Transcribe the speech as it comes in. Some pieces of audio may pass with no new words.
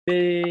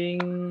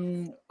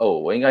冰哦，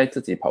我应该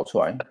自己跑出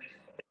来。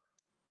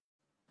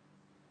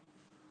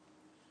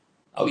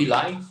Are we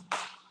live?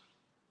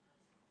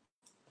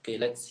 Okay,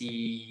 let's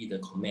see the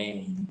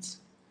comments.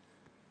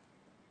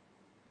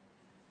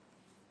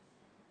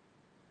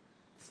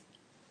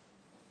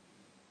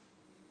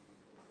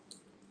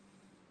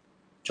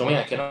 Chong,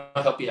 I cannot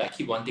help it. I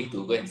keep wanting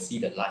to go and see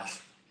the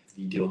live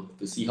video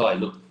to see how I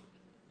look.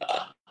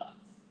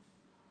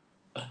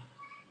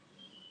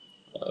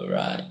 All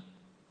right.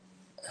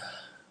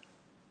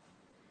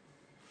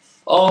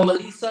 Oh,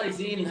 Melissa is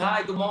in.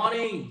 Hi, good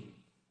morning.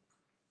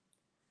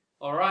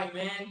 All right,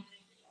 man.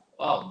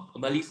 Wow,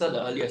 Melissa,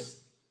 the earliest.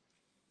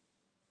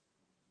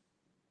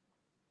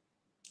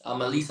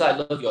 Melissa, I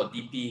love your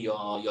DP,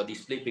 your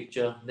display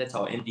picture. That's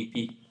our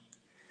NDP,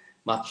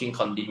 marching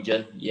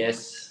contingent.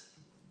 Yes,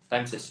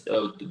 times is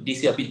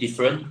this year a bit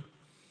different.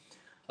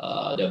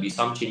 There'll be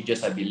some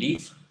changes, I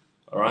believe.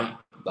 All right,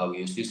 but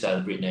we'll still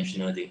celebrate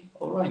National Day.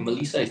 All right,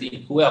 Melissa is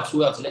in. Who else?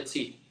 Who else? Let's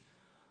see.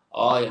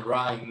 All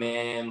right,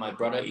 man. My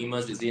brother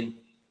Amos is in.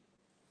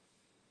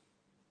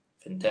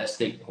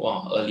 Fantastic.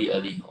 Wow,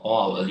 early.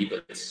 All early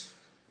birds.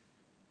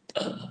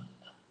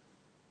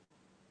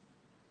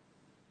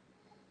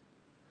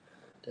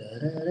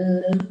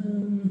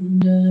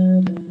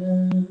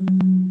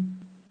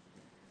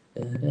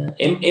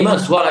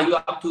 Amos, what are you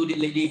up to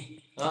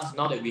lately?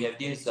 Now that we have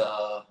this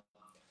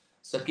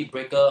circuit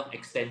breaker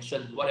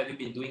extension, what have you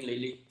been doing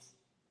lately?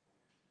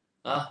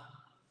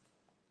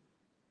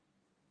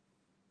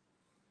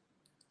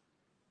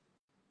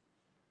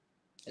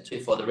 Let's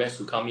wait for the rest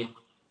to come in.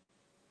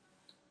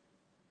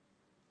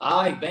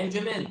 Hi,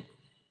 Benjamin.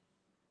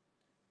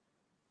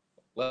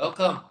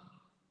 Welcome.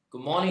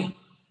 Good morning.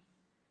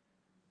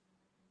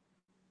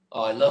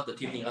 Oh, I love the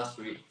Team Nila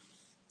spirit.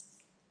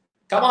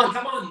 Come on.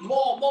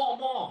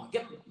 More.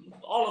 Get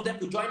all of them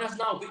to join us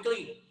now,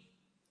 quickly.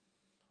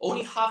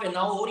 Only half an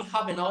hour with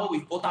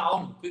Ah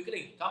Ong.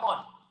 Quickly, come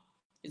on.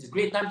 It's a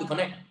great time to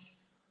connect.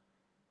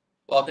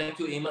 Well, thank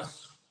you,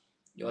 Amos.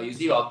 You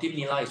see, our Team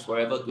Nila is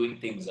forever doing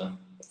things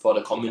for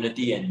the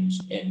community and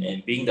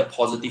being the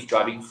positive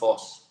driving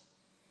force,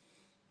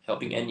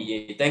 helping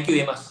NEA. Thank you,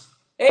 Amos.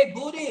 Hey,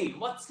 Buddy,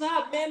 what's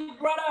up, man,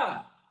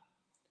 brother?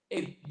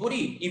 Hey,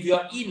 Buddy, if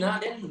you're in,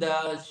 then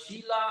the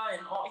Sheila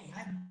and all.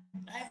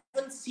 I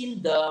haven't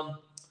seen the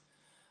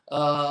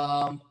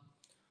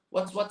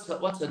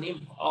what's her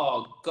name?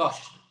 Oh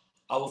gosh,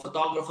 our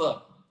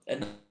photographer,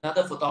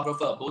 another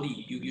photographer,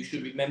 Bodhi. You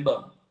should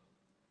remember.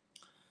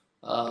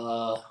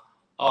 Oh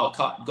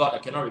God, I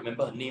cannot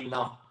remember her name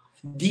now.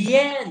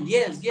 Deanne,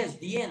 yes,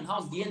 Deanne.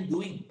 How's Deanne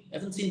doing? I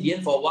haven't seen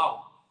Deanne for a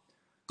while.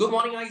 Good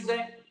morning,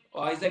 Isaac.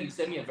 Oh, Isaac, you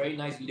sent me a very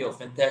nice video.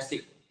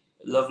 Fantastic,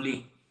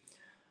 lovely.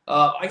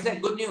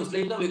 Isaac, good news.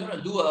 Later we're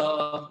gonna do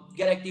a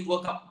Get Active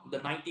workout, the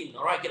 19.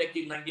 All right, Get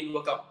Active 19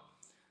 workout.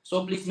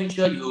 So please make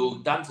sure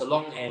you dance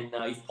along and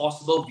if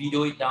possible,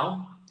 video it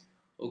down.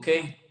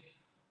 Okay.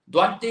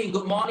 Duante,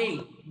 good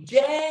morning.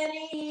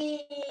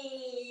 Jenny,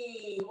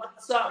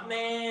 what's up,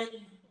 man?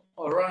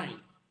 All right.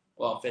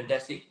 Wow,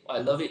 fantastic. I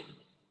love it.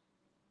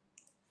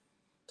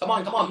 Come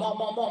on.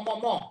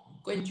 More.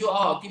 Go and chill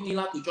out. Team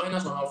Nila to join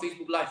us on our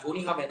Facebook Live.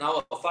 Only half an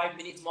hour, 5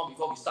 minutes more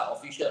before we start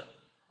official.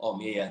 Oh,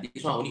 yeah.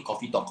 This one only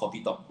coffee talk.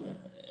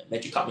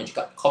 Magic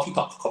cup. Coffee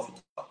talk.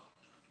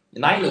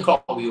 9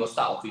 o'clock, we will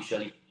start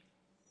officially.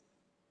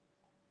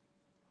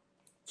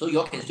 So you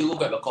all can still go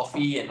grab a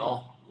coffee and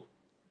all.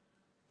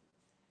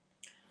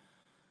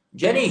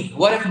 Jenny,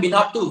 what have you been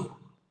up to?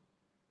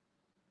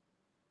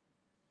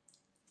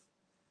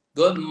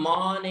 Good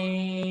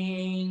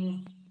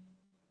morning.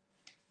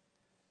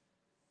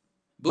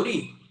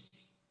 Buddy.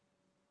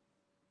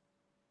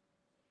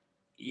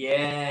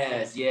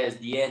 Yes,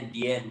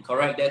 Deanne.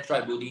 Correct, that's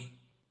right, Buddy.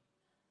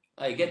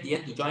 I get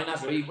Deanne to join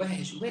us already. Where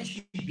has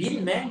she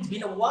been, man? It's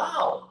been a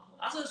while.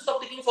 Ask her to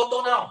stop taking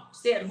photo now.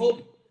 Stay at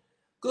home.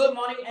 Good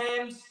morning,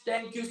 Ems.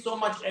 Thank you so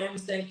much,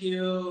 Ems. Thank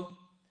you.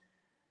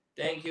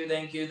 I'm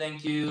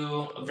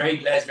very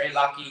blessed, very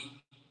lucky.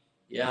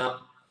 Yeah.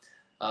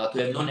 To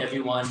have known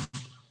everyone.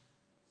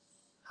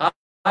 Hi,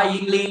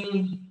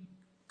 Yingling.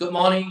 Good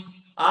morning.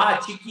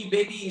 Cheeky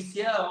baby is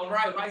here. All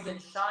right, rise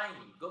and shine.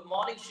 Good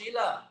morning,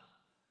 Sheila.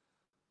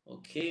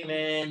 Okay,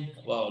 man.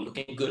 Wow,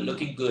 looking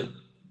good.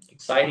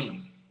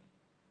 Exciting.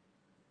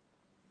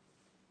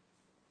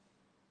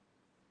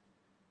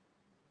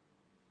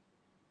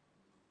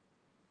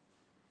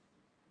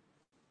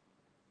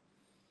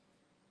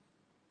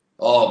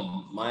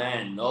 Oh,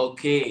 man.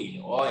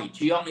 Okay. Oi,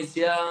 Chiyong is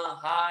here.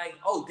 Hi.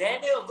 Oh,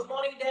 Daniel. Good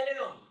morning,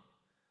 Daniel.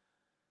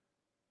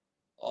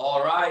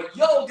 All right.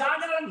 Yo,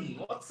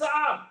 Garden. What's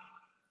up?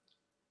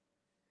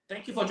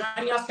 Thank you for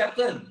joining us,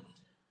 Captain.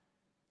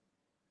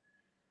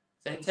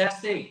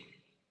 Fantastic.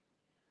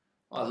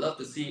 I love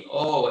to see.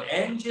 Oh,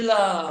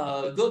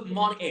 Angela. Good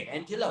morning. Hey,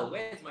 Angela,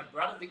 where's my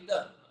brother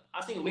Victor?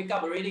 Asking to wake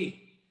up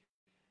already.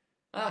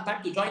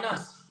 Time to join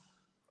us.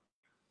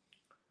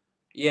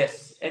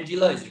 Yes,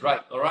 Angela is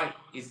right. All right.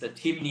 It's the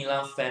Team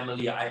Nila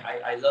family.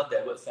 I love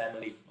that word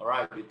family. All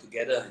right. We're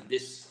together in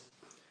this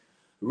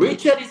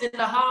Richard is in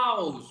the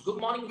house. Good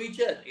morning,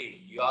 Richard.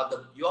 Hey, you are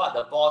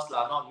the boss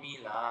lah, not me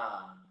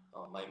lah.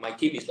 Oh, my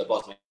team is the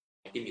boss. My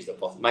team is the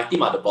boss. My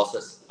team are the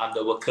bosses. I'm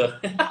the worker.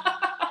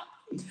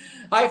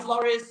 Hi,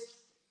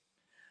 Floris.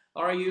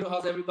 How are you?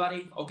 How's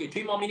everybody? Okay,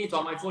 3 more minutes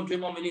on my phone. 3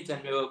 more minutes,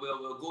 and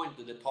we'll go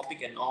into the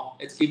topic and all.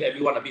 Let's give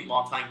everyone a bit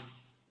more time.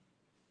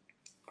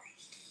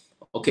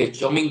 Okay,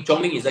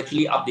 Chongming is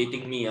actually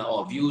updating me.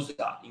 Views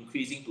are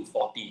increasing to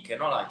 40.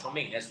 Cannot like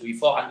Chongming has to be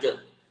 400.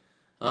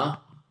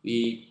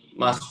 We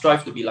must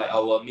strive to be like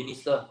our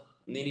minister.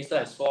 Minister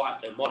has more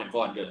than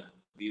 400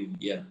 view.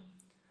 Yeah.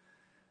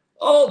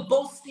 Oh,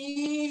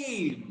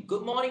 Bosim.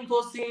 Good morning,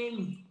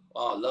 Bosim.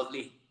 Oh,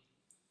 lovely.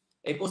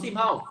 Hey, Bosim,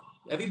 how?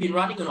 Have you been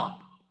running or not?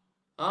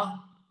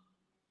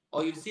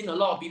 Or you've seen a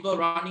lot of people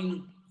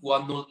running who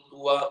are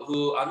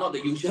not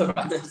the usual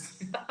runners.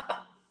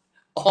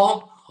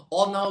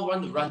 all now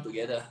want to run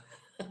together.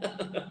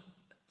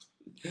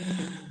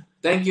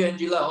 Thank you,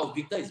 Angela. Oh,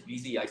 Victor is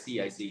busy. I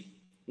see.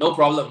 No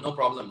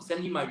problem.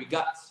 Send him my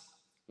regards.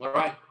 All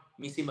right.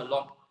 Miss him a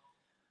lot.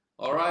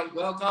 All right.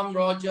 Welcome,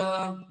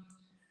 Roger.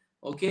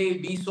 Okay,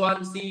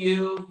 B-Swan, see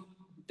you.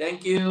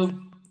 Thank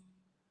you.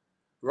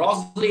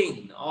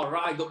 Roslyn. All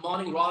right. Good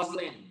morning,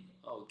 Roslyn.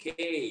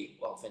 Okay.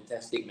 Wow,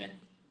 fantastic, man.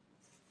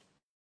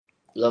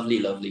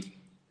 Lovely.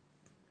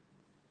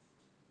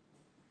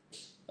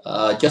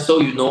 Just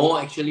so you know,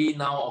 actually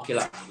now, okay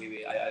lah.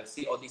 Wait. I'll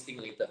see all these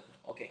things later.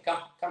 Okay,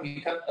 come.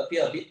 You can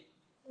appear a bit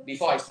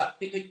before I start.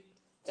 Quick.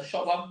 A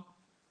short one.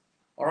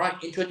 All right.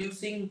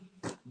 Introducing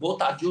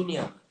Botak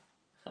Junior.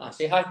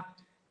 Say hi.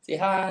 Say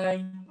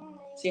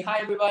hi,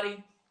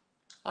 everybody.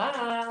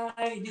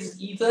 Hi. This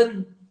is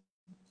Ethan.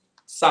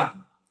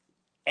 Son.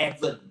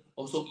 Evan.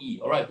 Also E.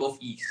 All right, both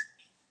E's.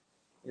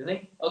 You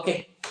think?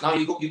 Okay. Now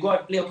you go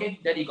and play. Okay.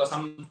 Daddy got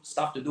some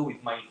stuff to do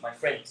with my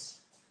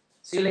friends.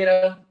 See you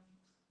later.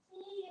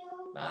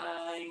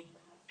 Bye.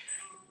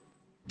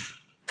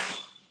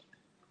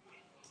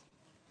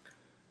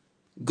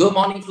 Good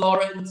morning,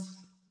 Florence.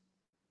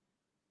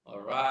 All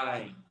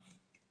right.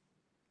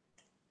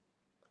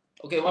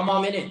 Okay, 1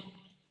 more minute.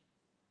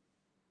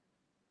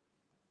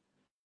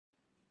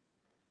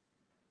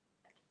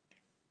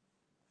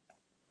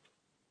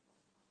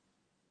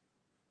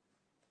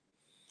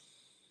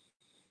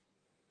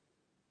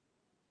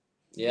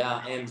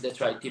 Yeah, Ems,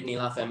 that's right. Team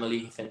Nila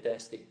family,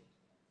 fantastic.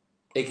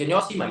 Hey, can you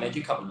all see my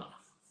magic cup or not?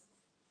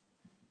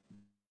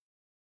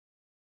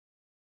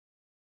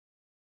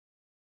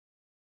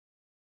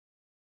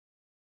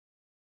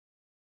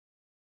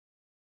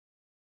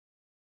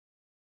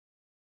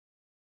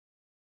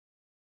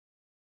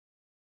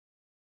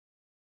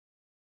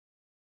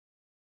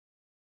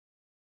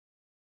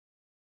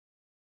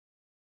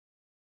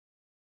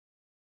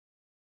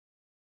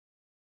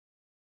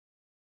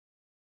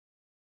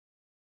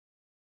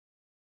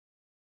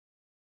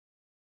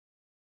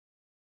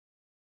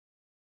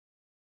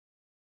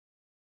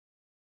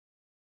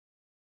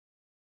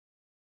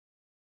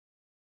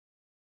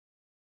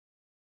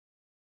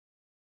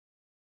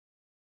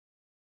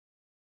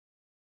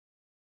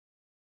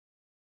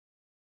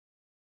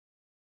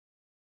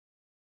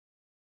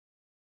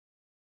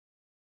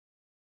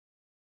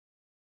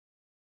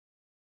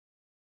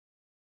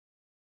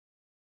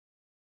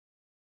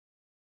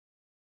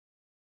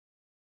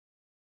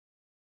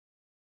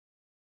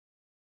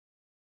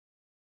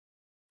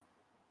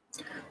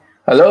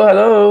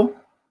 Hello.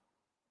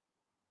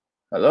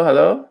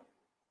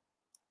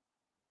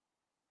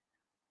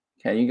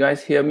 Can you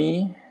guys hear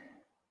me?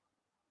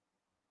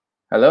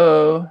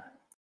 Hello.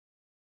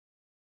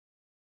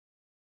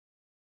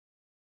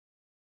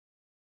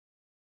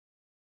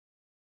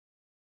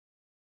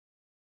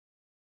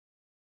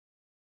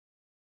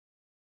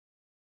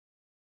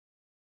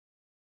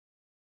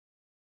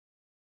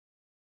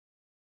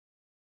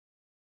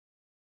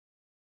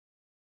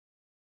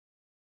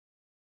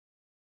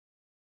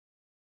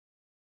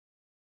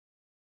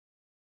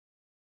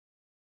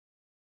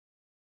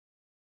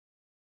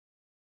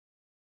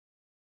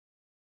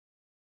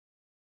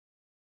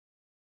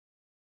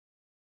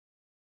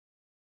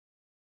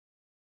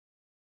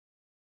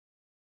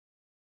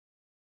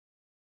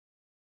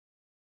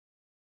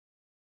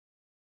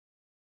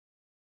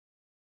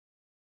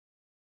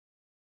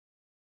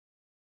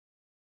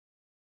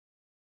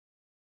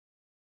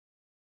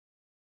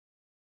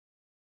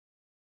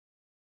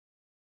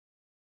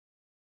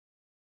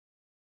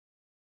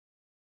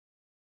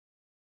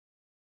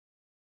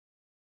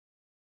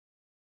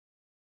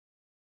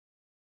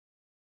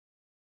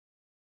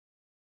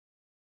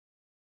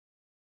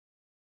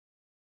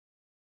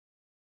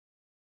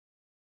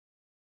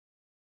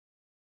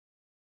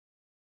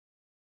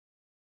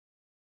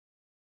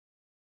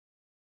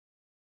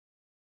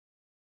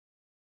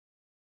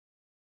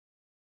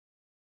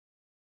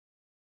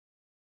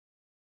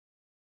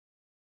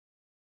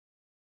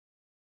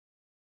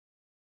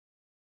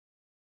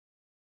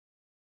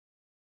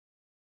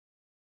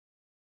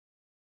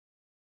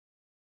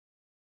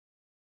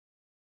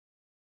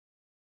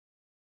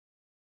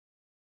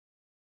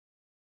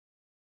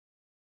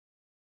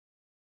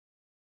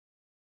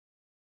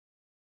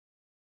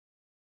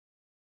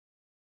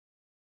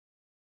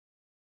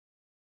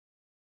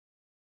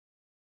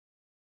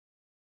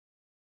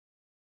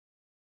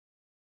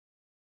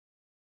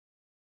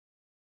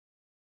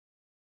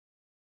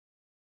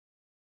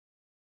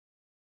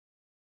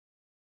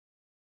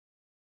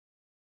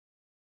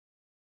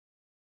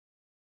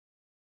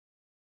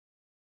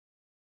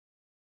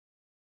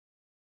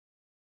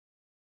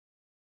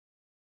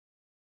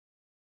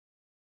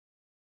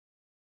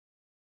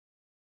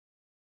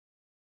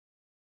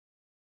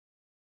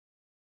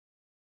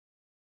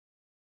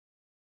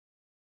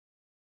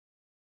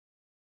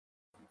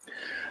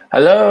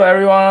 Hello,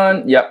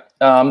 everyone. Yep.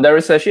 There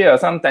is actually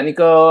some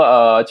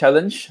technical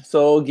challenge,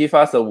 so give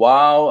us a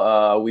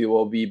while. We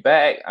will be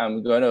back.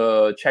 I'm going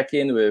to check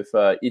in with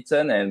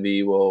Ethan, and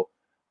we will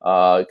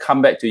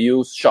come back to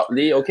you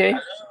shortly. Okay. Hello,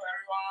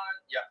 everyone.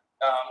 Yep.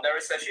 There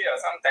is actually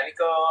some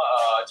technical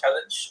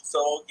challenge,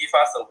 so give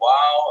us a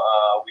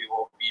while. We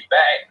will be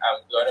back.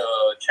 I'm going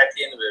to check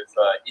in with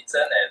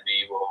Ethan, and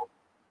we will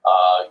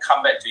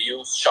come back to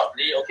you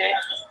shortly. Okay.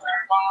 Hello,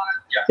 everyone.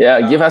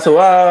 Yeah. Give us a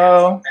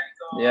while.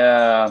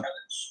 Yeah. So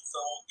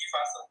give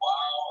us a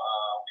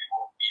while. We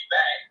will be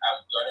back.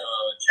 I'm gonna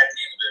check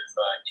in with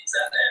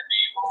Ethan, and we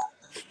will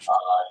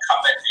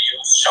come back to you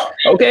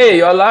shortly. Okay,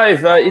 you're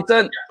live,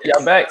 Ethan.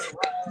 You're back.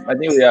 I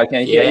think we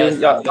can hear you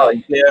loud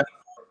and clear.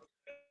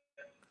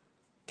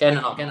 Can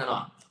or not? Can or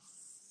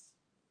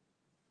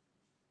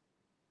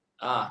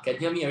not? Can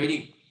hear me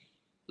already?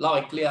 Loud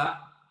and clear.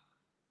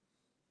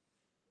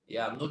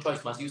 Yeah, no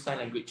choice. Must use sign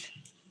language.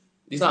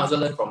 This one I also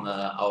learned from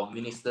our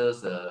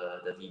minister's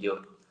the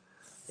video.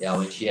 Yeah,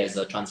 when she has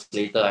a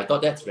translator. I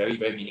thought that's very,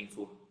 very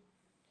meaningful.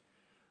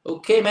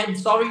 Okay, man.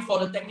 Sorry for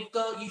the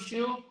technical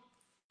issue.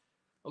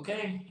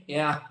 Okay,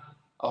 yeah.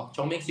 Oh,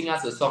 Chong Ming sing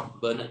us a song,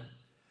 Bernard.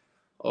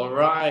 All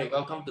right,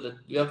 welcome to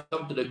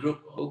the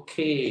group.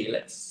 Okay,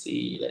 let's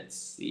see.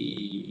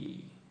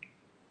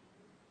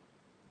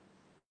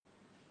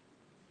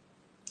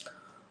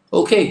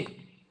 Okay,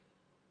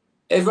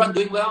 everyone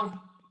doing well?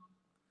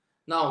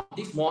 Now,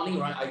 this morning,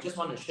 right, I just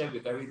want to share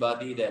with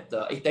everybody that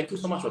hey, thank you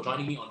so much for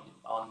joining me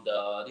on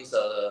this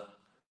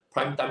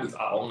prime time with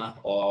Ah Ong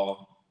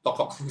or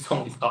Talk Sing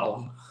Song with Ah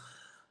Ong.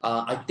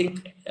 I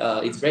think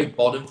it's very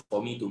important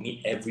for me to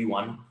meet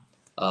everyone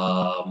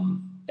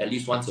at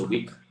least once a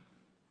week.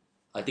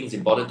 I think it's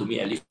important to meet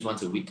at least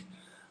once a week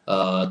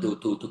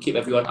to keep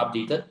everyone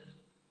updated,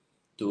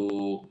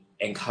 to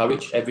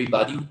encourage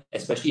everybody,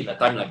 especially in a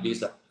time like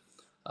this,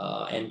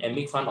 and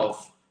make fun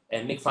of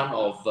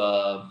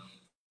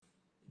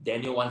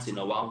Daniel once in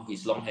a while,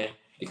 his long hair,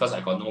 because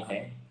I got no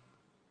hair.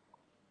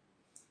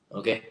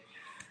 Okay.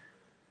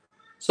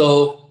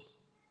 So,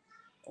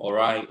 all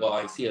right. Well,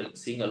 I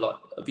seeing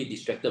a bit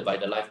distracted by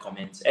the live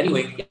comments.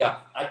 Anyway, yeah,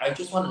 I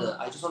just want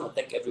to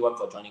thank everyone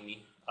for joining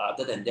me.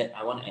 Other than that,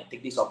 I want to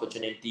take this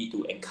opportunity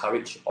to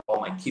encourage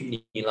all my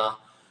team Nila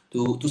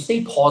to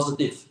stay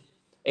positive.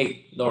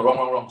 Hey, no,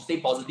 wrong. Stay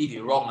positive,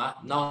 you're wrong.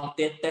 Now,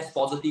 test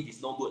positive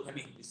is no good. I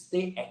mean,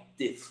 stay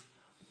active.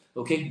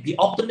 Okay, be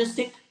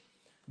optimistic.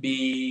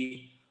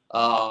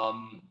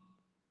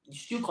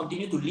 Still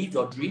continue to live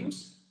your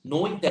dreams,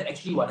 knowing that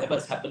actually whatever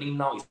is happening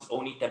now is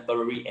only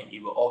temporary and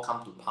it will all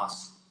come to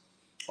pass.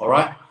 All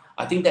right,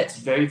 I think that's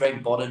very, very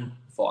important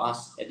for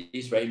us at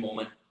this very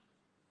moment.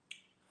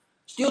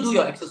 Still do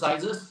your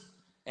exercises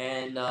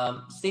and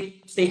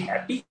stay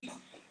happy.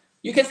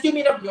 You can still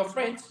meet up with your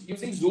friends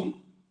using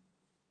Zoom.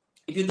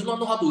 If you do not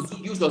know how to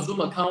use your Zoom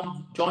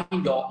account, join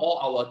all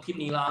our Team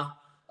Nila,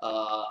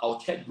 our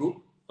chat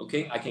group.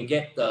 Okay, I can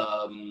get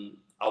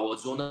our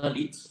zonal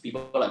leads,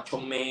 people like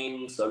Chong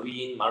Meng,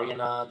 Serene,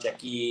 Mariana,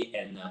 Jackie,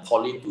 and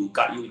Pauline to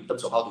guide you in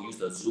terms of how to use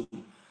the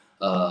Zoom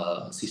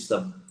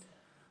system.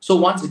 So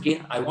once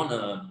again, I want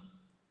to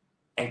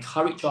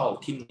encourage our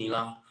Team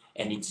Nila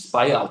and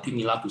inspire our Team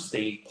Nila to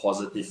stay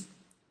positive.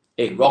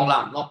 Hey, wrong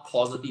lah, not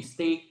positive.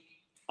 Stay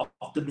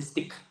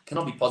optimistic.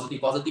 Cannot be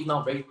positive. Positive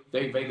now, very,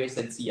 very, very, very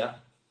sensy.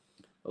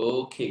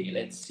 Okay,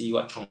 let's see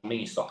what Chong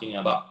Meng is talking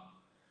about.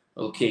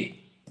 Okay,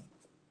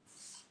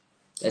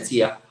 let's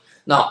see.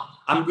 Now,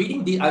 I'm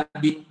reading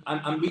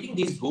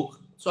this book,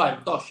 so I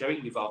thought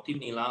sharing with our team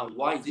Nila.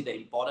 Why is it that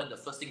important? The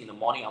first thing in the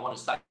morning, I want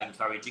to start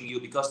encouraging you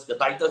because the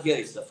title here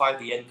is the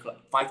 5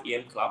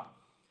 a.m. Club.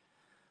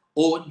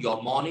 Own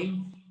your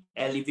morning,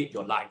 elevate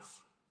your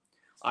life.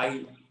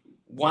 I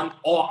want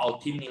all our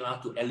team Nila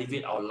to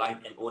elevate our life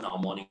and own our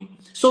morning.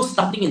 So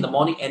starting in the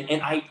morning,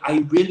 and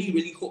I really,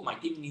 really hope my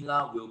team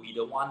Nila will be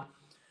the one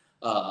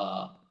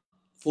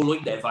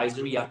following the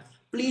advisory.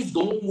 Please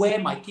don't wear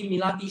my Team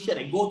Nila t-shirt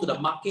and go to the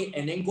market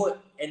and then go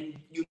and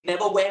you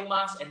never wear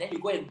mask and then you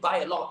go and buy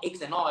a lot of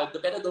eggs and all. The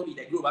better don't be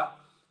that group.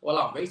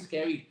 Wow, very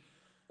scary.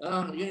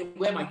 You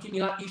wear my Team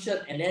Nila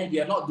t-shirt and then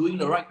we are not doing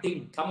the right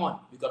thing. Come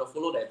on, we got to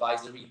follow the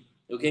advisory.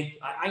 Okay,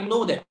 I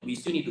know that we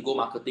still need to go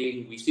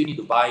marketing. We still need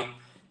to buy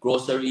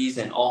groceries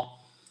and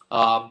all.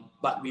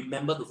 But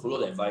remember to follow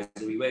the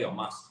advisory. Wear your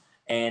mask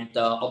and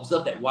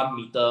observe that 1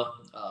 meter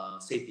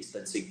safe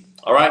distancing.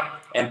 All right,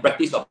 and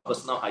practice your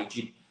personal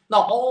hygiene.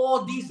 Now,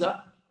 all these,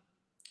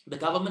 the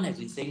government has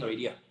been saying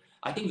already.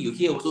 I think you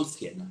hear also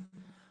sian.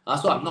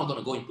 So I'm not going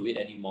to go into it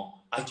anymore.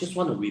 I just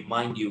want to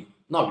remind you,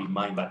 not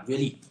remind, but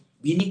really,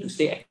 we need to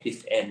stay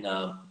active and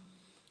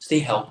stay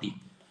healthy.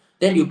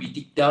 Then you'll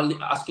be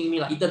asking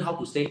me, like, Ethan, how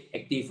to stay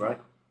active, right?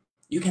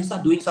 You can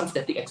start doing some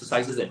static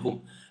exercises at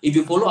home. If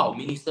you follow our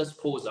minister's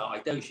post, I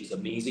tell you she's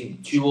amazing.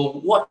 She will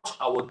watch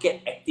our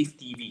Get Active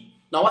TV.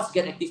 Now, what's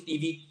Get Active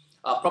TV?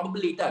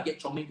 Probably later I get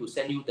Chong Ming to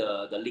send you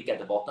the link at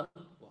the bottom.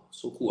 Wow,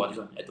 so cool, this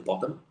one at the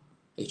bottom.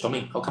 Hey, Chong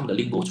Ming, how come the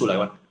link goes through like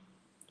one?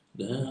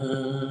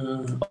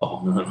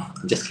 Oh, no.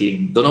 I'm just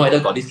kidding. Don't know whether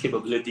got these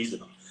capabilities or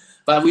not.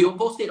 But we will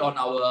post it on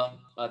our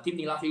Team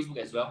Nila Facebook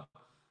as well.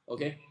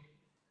 Okay.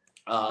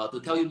 To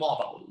tell you more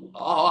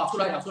about 出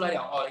来了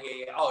oh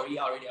yeah already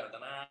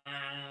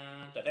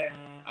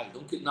I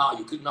don't click now,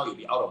 you click now, you'll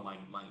be out of my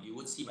you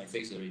won't see my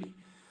face already.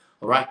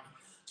 All right,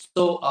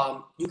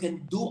 so you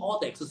can do all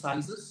the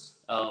exercises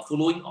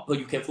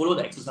you can follow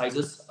the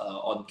exercises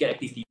on Get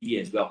Active TV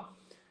as well.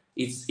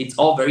 It's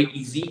all very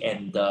easy,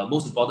 and the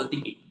most important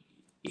thing,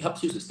 it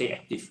helps you to stay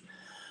active.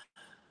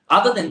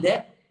 Other than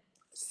that,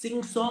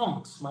 sing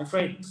songs, my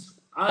friends.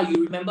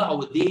 You remember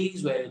our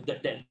days where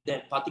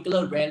that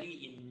particular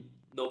rally in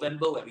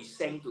November where we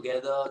sang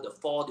together the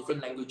 4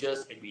 different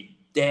languages and we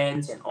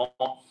danced and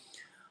all.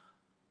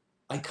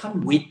 I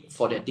can't wait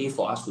for that day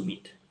for us to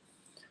meet.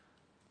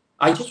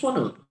 I just want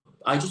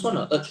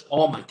to urge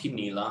all my Team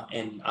Nila,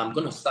 and I'm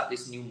going to start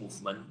this new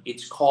movement.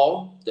 It's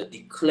called the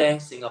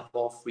Declare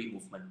Singapore Free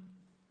Movement.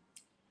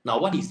 Now,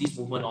 what is this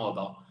movement all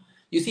about?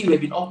 You see,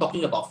 we've been all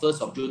talking about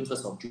 1st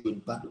of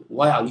June, but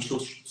why are we so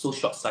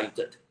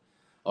short-sighted?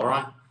 All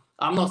right?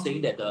 I'm not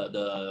saying that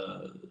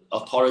the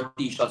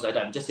authority is short-sighted.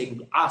 I'm just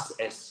saying us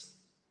as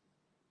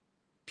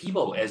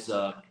people, as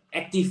an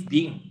active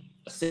being,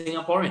 a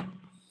Singaporean,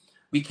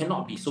 we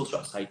cannot be so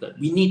short-sighted.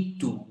 We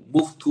need to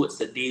move towards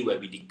the day where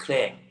we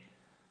declare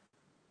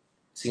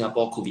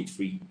Singapore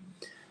COVID-free.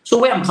 So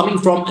where I'm coming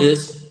from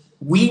is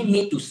we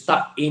need to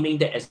start aiming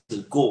that as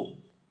the goal,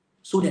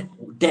 so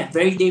that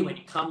very day when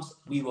it comes,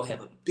 we will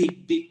have a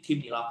big Team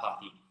Nila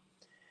party.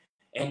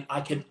 And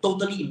I can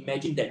totally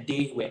imagine that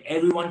day where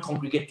everyone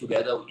congregate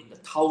together in the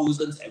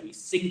thousands and we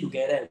sing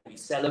together and we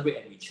celebrate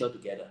and we cheer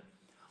together.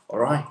 All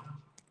right?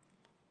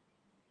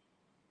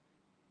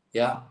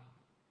 Yeah.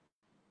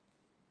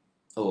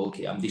 Oh,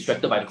 okay. I'm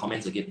distracted by the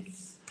comments again.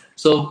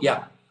 So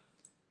yeah,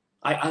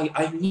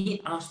 I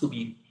need us to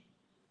be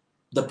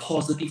the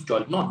positive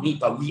drive. Not me,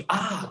 but we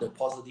are the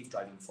positive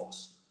driving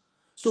force.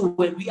 So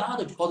when we are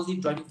the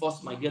positive driving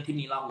force, my dear Team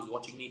Nila who's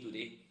watching me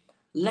today,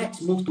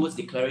 let's move towards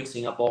declaring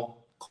Singapore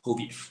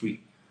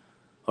COVID-free.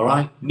 All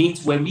right?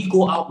 Means when we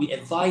go out, we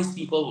advise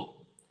people,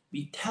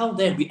 we tell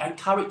them, we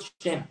encourage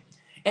them.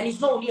 And it's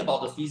not only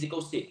about the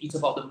physical state, it's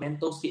about the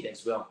mental state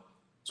as well.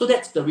 So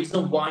that's the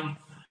reason why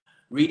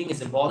reading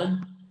is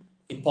important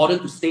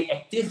to stay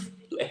active,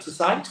 to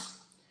exercise,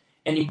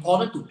 and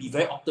important to be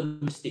very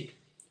optimistic.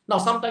 Now,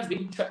 sometimes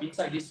being trapped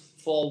inside these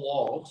 4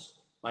 walls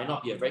might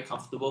not be a very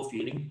comfortable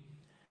feeling.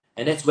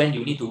 And that's when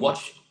you need to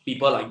watch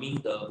people like me,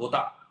 the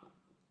botak,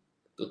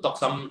 to talk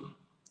some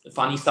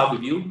funny stuff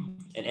with you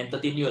and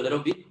entertain you a little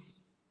bit.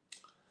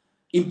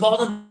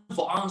 Important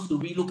for us to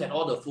relook at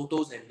all the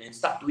photos and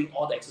start doing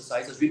all the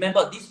exercises.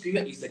 Remember, this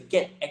period is the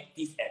Get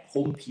Active at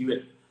Home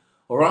period.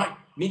 All right?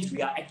 Means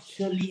we are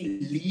actually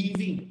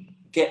leaving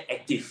Get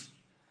Active.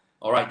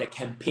 All right? The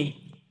campaign.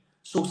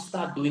 So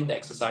start doing the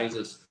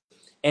exercises.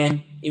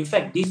 And in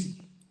fact, this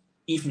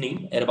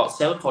evening at about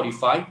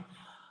 7:45,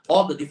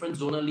 all the different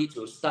zonal leads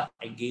will start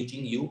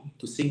engaging you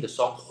to sing the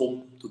song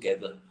Home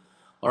Together.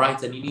 All right,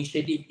 it's an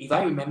initiative. If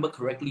I remember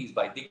correctly, it's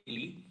by Dick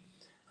Lee.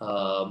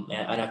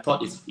 And I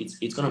thought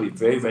it's going to be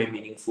very, very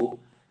meaningful.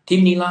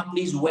 Team Nila,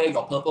 please wear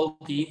your purple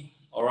tee.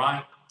 All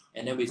right,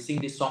 and then we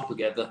sing this song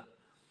together.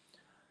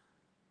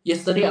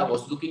 Yesterday, I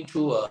was looking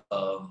through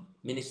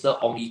Minister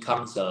Ong Yi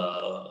Kang's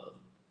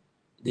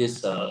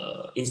this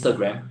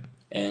Instagram,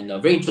 and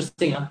very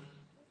interesting.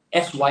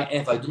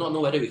 SYF, I do not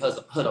know whether you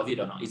heard of it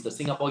or not. It's the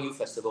Singapore Youth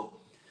Festival.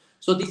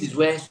 So this is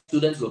where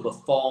students will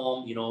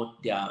perform,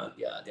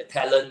 their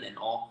talent and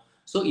all.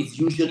 So it's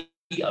usually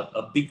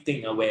a big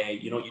thing where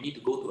you need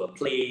to go to a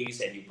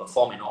place and you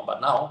perform and all.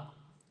 But now,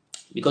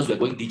 because we're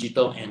going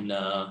digital and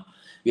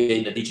we're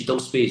in the digital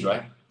space,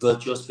 right?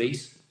 Virtual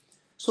space.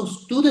 So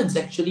students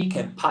actually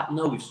can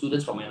partner with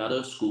students from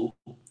another school,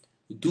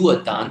 do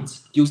a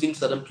dance using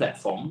certain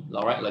platform,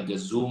 all right, like a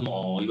Zoom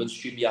or even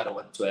StreamYard or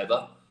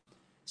whatsoever.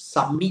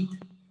 Submit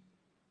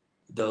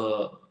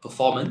the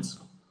performance,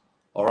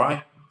 all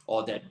right,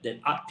 or that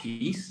art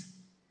piece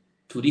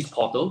to this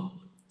portal,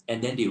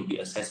 and then they will be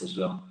assessed as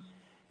well.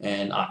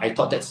 And I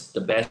thought that's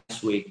the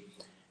best way.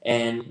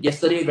 And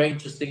yesterday, very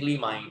interestingly,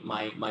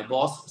 my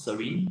boss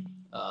Serene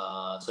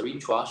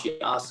Chua, she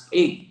asked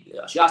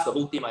the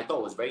whole team. I thought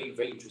it was very,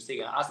 very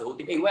interesting. I asked the whole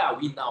team, hey, where are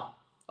we now?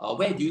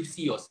 Where do you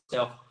see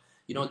yourself,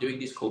 during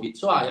this COVID?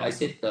 So I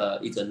said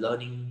it's a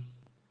learning.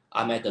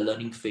 I'm at the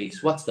learning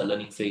phase. What's the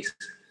learning phase?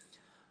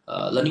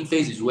 Learning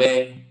phase is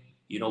where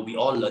we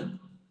all learn.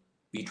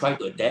 We try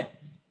to adapt.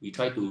 We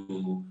try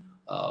to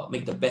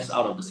make the best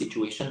out of the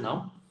situation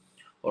now.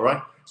 All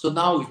right. So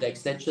now with the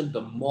extension,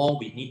 the more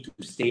we need to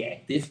stay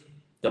active,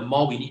 the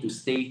more we need to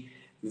stay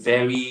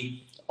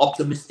very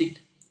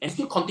optimistic and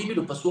still continue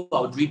to pursue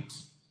our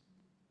dreams.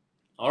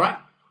 All right.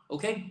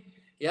 Okay.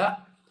 Yeah.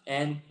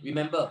 And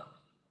remember,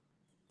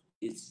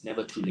 it's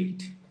never too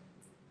late.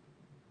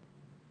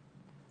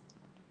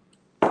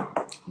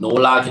 No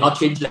lah, cannot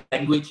change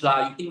language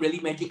lah. You think really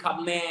magic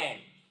up, man?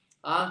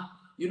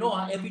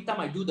 Every time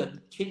I do the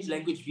change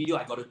language video,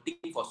 I got to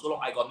think for so long.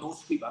 I got no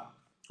script.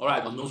 All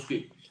right, I got no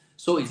script.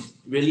 So it's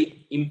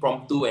really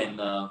impromptu,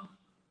 and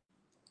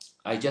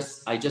I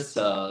just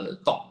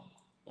talk.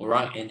 All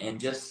right, and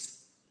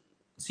just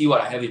see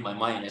what I have in my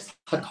mind and I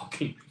start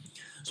talking.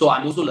 So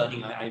I'm also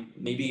learning. I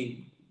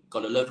maybe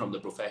got to learn from the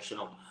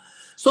professional.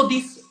 So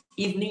this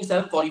evening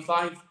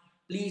 7:45,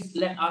 please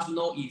let us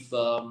know if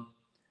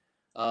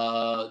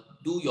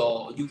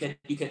you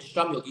can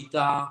strum your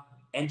guitar.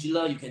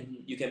 Angela,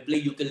 you can play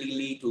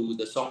ukulele to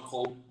the song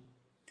home.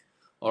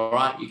 All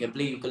right, you can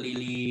play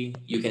ukulele.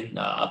 You can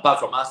apart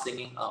from us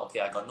singing.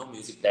 Okay, I got no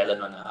music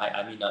talent.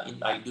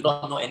 I do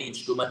not know any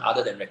instrument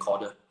other than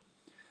recorder.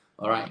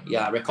 All right,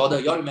 yeah, recorder.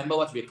 You all remember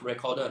what's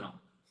recorder now?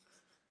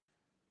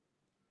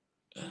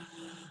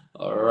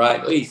 All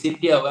right. Hey,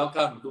 Cynthia,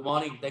 welcome. Good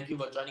morning. Thank you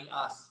for joining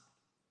us.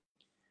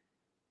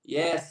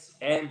 Yes,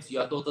 Ams, you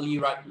are totally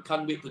right. We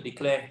can't wait to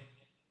declare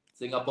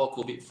Singapore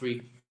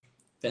COVID-free.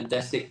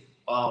 Fantastic.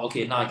 Oh,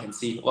 okay, now I can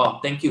see. Wow,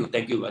 thank you.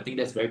 Thank you. I think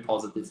that's very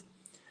positive.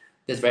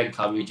 That's very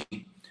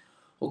encouraging.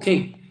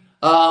 Okay.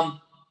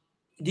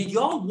 Did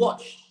y'all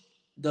watch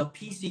the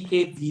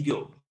PCK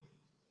video?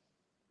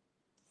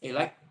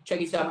 Hey,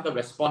 check it out the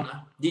response.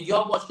 Did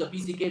y'all watch the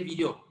PCK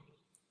video?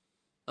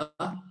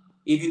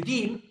 If you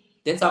didn't,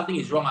 then something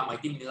is wrong at my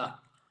Team Nila.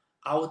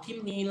 Our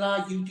Team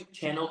Nila YouTube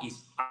channel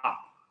is up.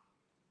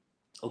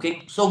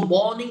 Okay, so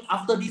morning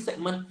after this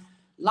segment,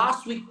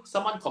 last week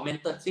someone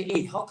commented, say,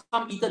 hey, how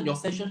come Ethan, your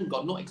session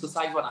got no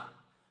exercise one?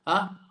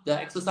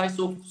 The exercise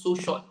so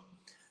short.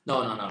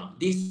 No.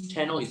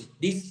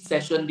 This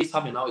session, this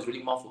half an hour is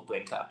really more for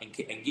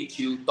to engage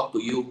you, talk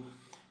to you,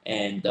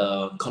 and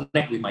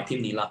connect with my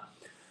Team Nila.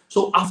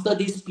 So after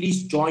this,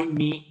 please join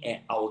me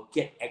at our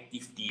Get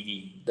Active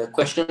TV. The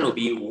question will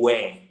be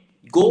where?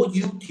 Go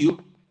YouTube,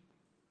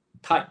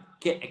 type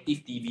Get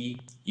Active TV.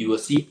 You will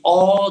see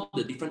all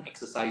the different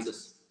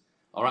exercises.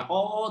 All right,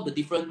 all the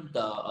different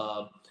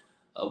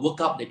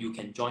workout that you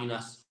can join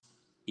us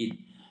in.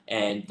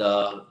 And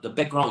the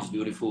background is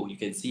beautiful. You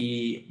can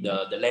see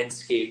the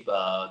landscape,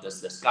 the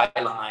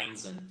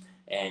skylines,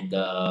 and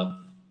oh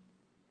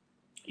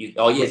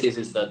yes,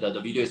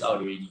 the video is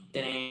out already.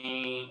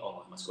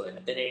 Oh, I must go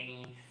like that.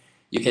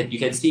 You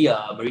can see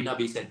Marina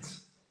Bay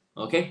Sands.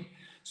 Okay,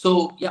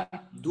 so yeah,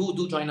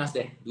 do join us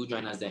there. Do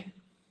join us there.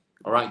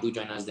 All right, do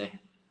join us there.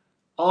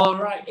 All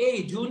right,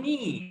 hey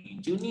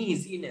Junie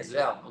is in as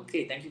well.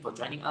 Okay, thank you for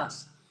joining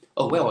us.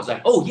 Oh, where was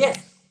I? Oh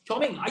yes,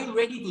 Choming, are you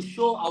ready to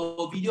show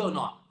our video or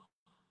not?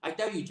 I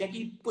tell you,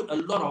 Jackie put a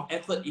lot of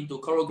effort into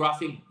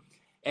choreographing,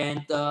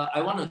 and I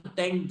want to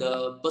thank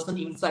the person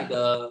inside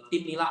the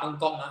Team Nila Ah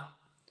Ong.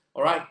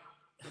 All right.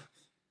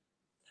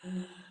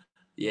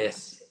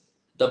 Yes,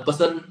 the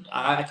person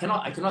I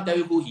cannot tell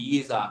you who he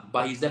is,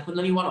 but he's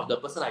definitely one of the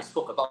person I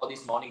spoke about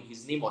this morning.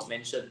 His name was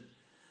mentioned.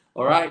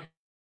 All right.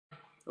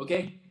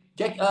 Okay,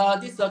 Jack.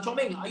 This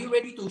Chongming, are you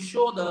ready to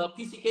show the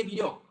PCK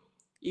video?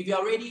 If you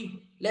are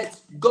ready,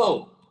 let's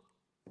go.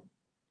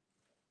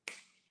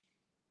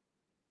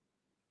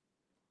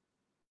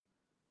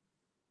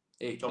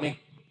 Hey, Chongming.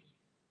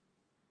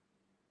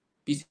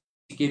 PCK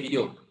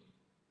video.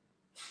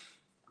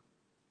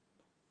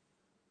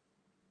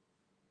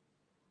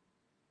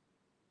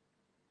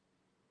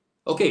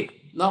 Okay,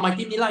 now my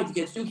Team Nila, if you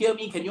can still hear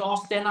me, can you all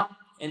stand up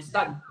and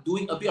start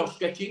doing a bit of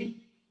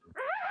stretching?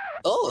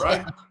 Oh, all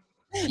right.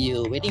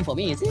 You waiting for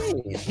me, is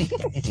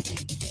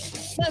it?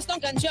 First,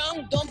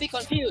 don't be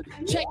confused.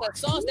 Check the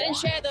source, then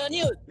share the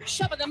news.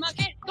 Shop at the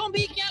market, don't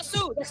be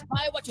kiasu. Just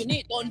buy what you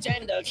need, don't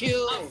jam the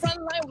queue. Our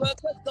frontline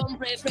workers don't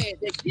pray. They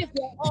give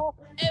their all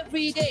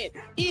every day.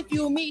 If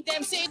you meet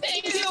them, say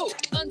thank you.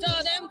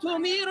 Under them to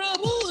mirror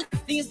boost.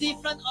 Things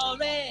different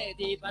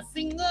already, but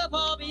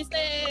Singapore be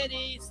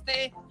steady.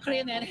 Stay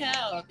clean and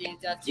healthy.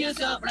 Just use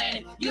your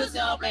brain, use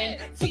your brain.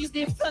 Things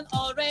different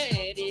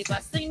already,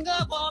 but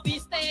Singapore be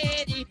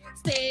steady.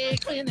 Stay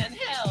clean and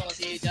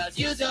healthy. Just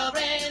use your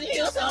brain,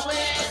 use your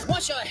brain.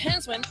 Wash your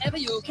hands whenever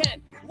you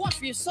can. Wash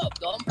with soap,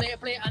 don't play,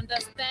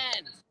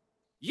 understand.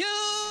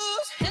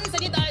 Use hand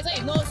sanitizer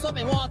if no soap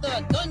and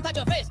water. Don't touch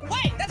your face.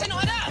 Wait, that's an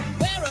order.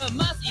 Wear a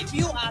mask if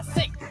you are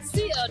sick.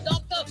 See a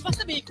doctor,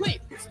 faster be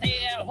quick.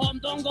 Stay at home,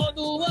 don't go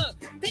to work.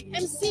 Take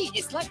MC,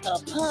 it's like a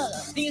pearl.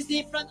 Things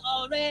different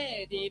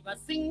already, but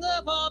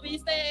Singapore be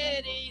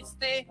steady.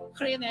 Stay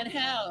clean and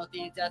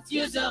healthy. Just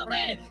use your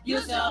brain,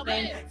 use your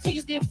brain.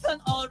 Things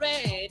different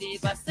already,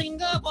 but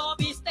Singapore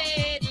be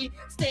steady.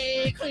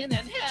 Stay clean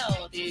and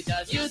healthy.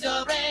 Just use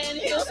your brain,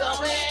 use your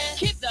brain.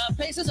 Keep the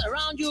places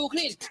around you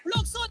clean.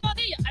 Look so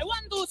dirty, I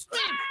want to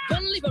scream.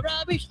 Don't leave a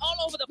rubbish all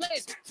over the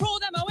place. Throw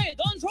them away,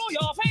 don't throw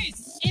your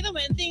face. Even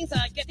when things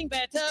are getting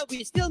better,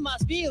 we still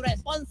must be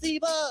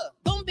responsible.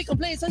 Don't be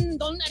complacent,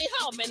 don't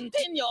anyhow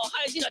maintain your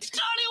hygiene. Tell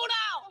you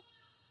now.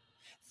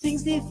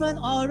 Things different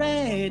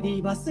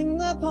already, but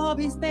Singapore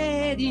be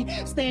steady.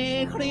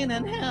 Stay clean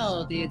and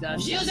healthy.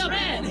 Just use your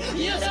brain,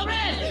 use your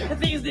brain.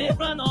 Things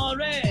different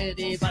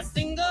already, but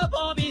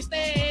Singapore be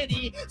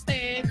steady.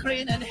 Stay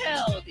clean and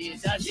healthy.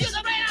 Just use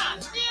your brain,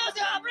 use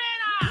your brain.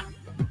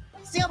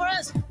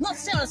 Singaporeans, not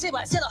say on the say,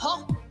 but say the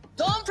hawk.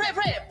 Don't pray,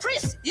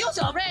 please use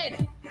your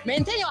brain.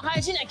 Maintain your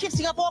hygiene and keep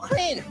Singapore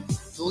clean.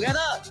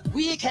 Together,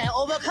 we can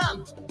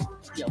overcome.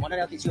 Yeah, 我那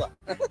要记住啊。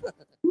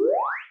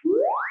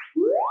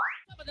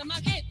The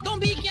market, Don't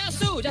be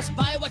kiasu, just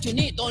buy what you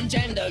need, don't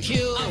jam the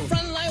queue. Our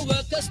frontline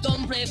workers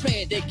don't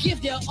play, they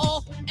give their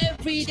all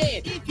every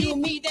day. If you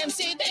meet them,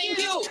 say thank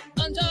you.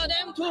 Conjure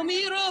them to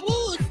mirror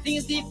boots.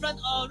 Things different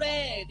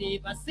already,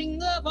 but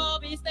Singapore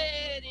be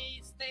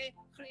steady. Stay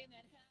clean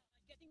and healthy,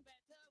 getting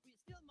better. We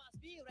still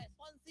must be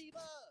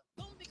responsible.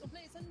 Don't be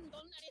complacent,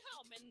 don't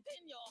anyhow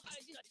maintain your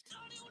hygiene.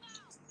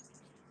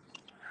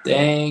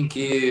 Thank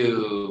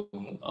you.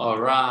 All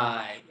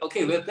right.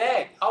 Okay, we're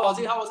back. How was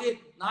it? How was it?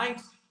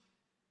 Nice.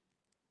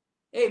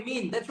 Hey,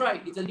 Min, that's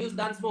right. It's a new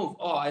dance move.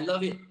 Oh, I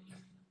love it.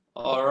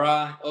 All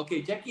right.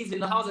 Okay, Jackie's in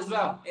the house as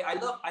well. Hey, I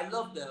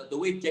love the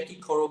way Jackie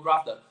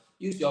choreographed the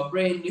use your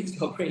brain, use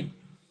your brain.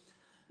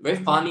 Very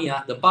funny.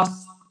 The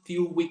past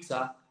few weeks,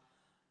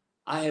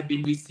 I have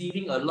been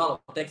receiving a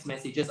lot of text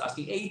messages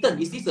asking, "Hey, Ethan,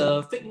 is this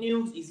a fake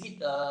news? Is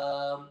it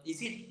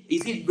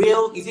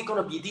real? Is it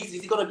gonna be this?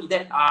 Is it gonna be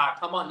that?"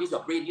 Come on, use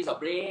your brain, use your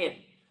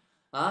brain.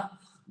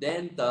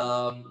 Then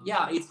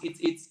yeah,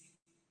 it's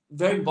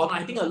very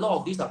important. I think a lot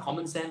of these are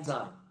common sense,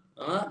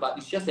 but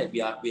it's just that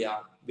we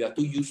are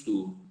too used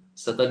to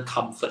certain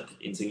comfort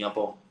in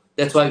Singapore.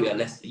 That's why we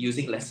are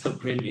using lesser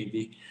brain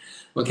maybe.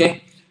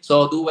 Okay,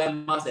 so do wear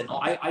masks and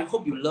all. I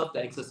hope you love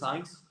the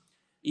exercise.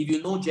 If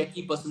you know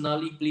Jackie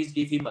personally, please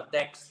give him a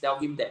text. Tell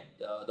him that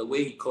the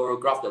way he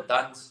choreographed the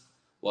dance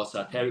was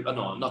terrible.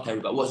 No, not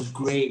terrible. Was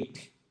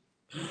great.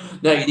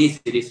 No, it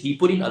is. He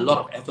put in a lot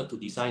of effort to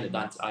design the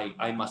dance.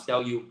 I must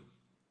tell you,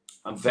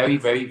 I'm very,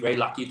 very, very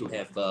lucky to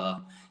have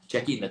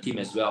Jackie in the team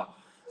as well.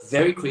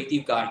 Very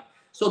creative guy.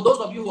 So those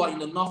of you who are in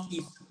the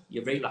Northeast,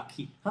 you're very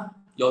lucky.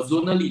 Your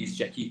zonal lead is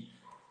Jackie.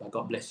 But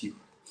God bless you.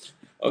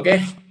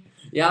 Okay?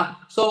 Yeah.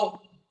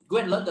 So go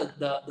and learn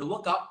the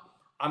workout.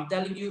 I'm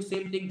telling you,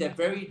 same thing, that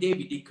very day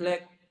we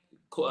declared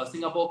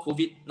Singapore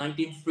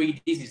COVID-19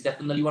 free. This is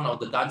definitely one of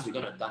the dance we're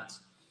going to dance.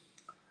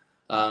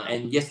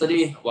 And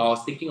yesterday, while I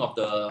was thinking of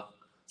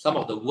some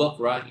of the work,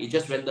 right, it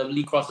just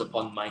randomly crossed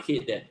upon my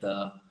head that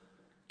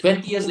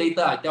 20 years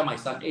later, I tell my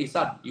son, "Hey,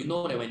 son, you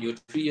know that when you're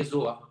 3 years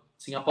old,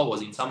 Singapore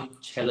was in some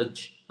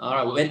challenge. All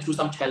right, we went through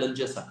some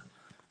challenges.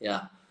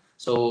 Yeah.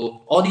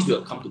 So all these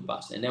will come to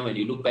pass. And then when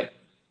you look back,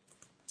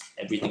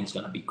 everything is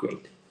going to be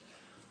great."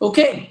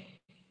 Okay.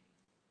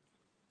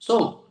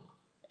 So,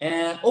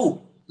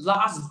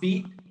 last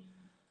bit,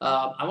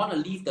 I want to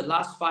leave the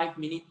last 5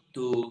 minutes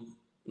to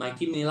my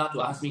team Nila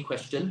to ask me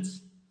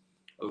questions.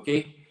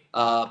 Okay.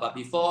 But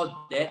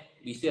before that,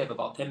 we still have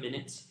about 10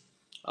 minutes.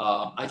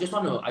 I just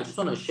want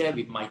to share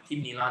with my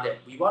team Nila that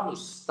we want to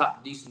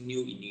start this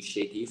new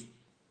initiative.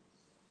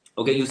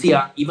 Okay, you see,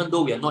 even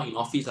though we are not in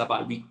office,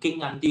 but we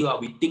think until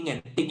we think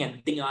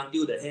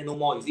until the hair no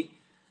more. You see,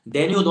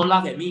 Daniel, don't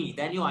laugh at me.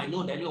 Daniel, I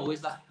know Daniel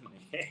always laugh at my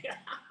hair.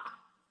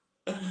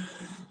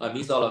 I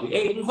miss all of you.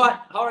 Hey,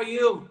 Inhuat, how are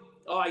you?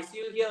 Oh, I see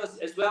you here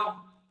as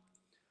well.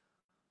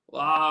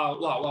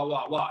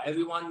 Wow.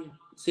 Everyone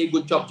say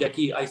good job,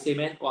 Jackie. I say,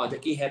 man, wow,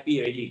 Jackie happy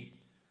already.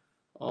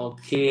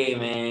 Okay,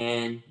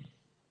 man.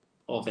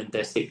 Oh,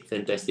 fantastic.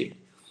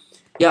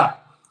 Yeah.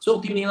 So,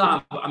 Team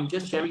Nila, I'm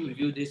just sharing with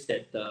you this,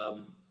 that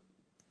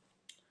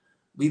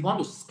we want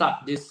to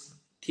start this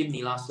Team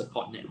Nila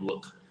support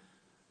network.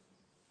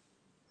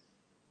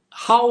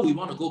 How we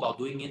want to go about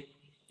doing it,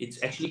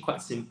 it's actually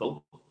quite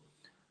simple.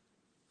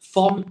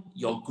 Form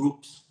your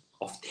groups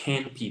of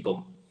 10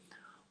 people.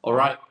 All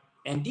right.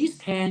 And these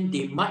 10,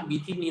 they might be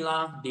Team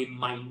Nila, they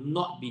might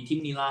not be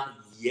Team Nila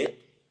yet.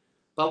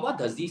 But what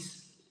does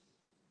this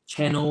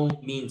channel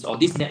means, or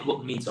this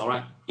network means? All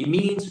right. It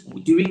means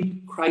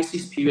during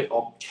crisis period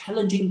or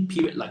challenging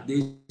period like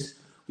this,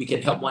 we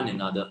can help one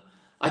another.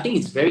 I think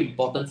it's very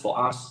important for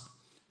us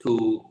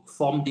to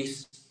form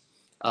this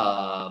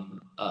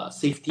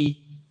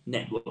safety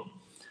network.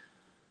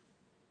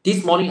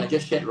 This morning I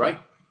just shared, right?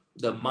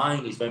 The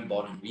mind is very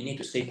important. We need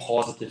to stay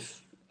positive.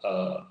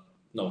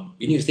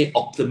 We need to stay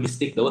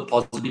optimistic. The word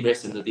positive very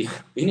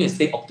sensitive. We need to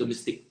stay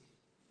optimistic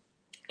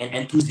and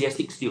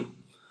enthusiastic still.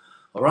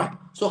 All right.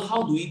 So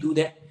how do we do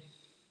that?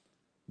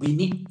 We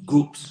need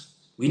groups.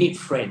 We need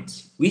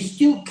friends. We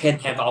still can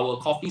have our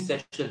coffee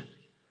session.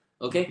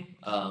 Okay.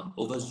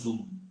 Over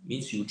Zoom.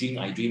 Means you drink,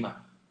 I dream.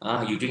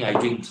 You drink, I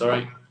drink.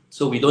 Sorry.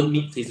 So we don't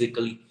meet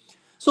physically.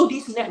 So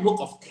this network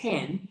of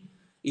 10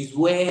 is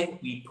where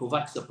we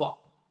provide support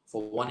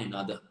for one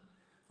another.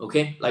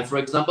 Okay, like for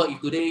example, if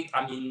today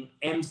I'm in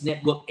M's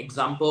network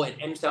example and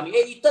M tell me,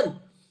 "Hey, Ethan,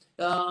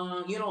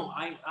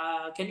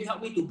 can you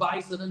help me to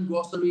buy certain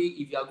grocery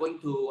if you are going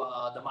to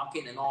the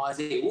market and all?" I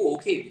say, "Oh,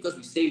 okay," because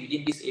we stay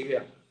within this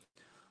area.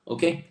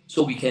 Okay,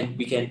 so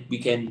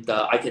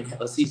I can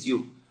assist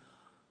you.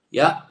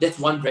 Yeah, that's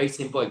one very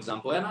simple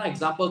example. Another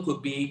example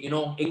could be,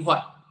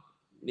 Inhuat,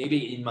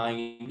 maybe in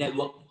my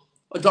network,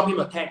 or drop him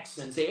a text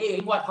and say, "Hey,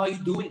 Inhuat, how are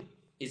you doing?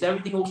 Is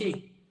everything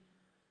okay?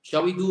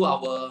 Shall we do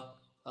our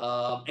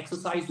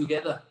exercise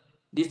together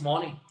this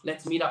morning?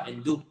 Let's meet up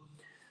and do."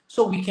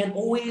 So we can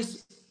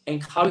always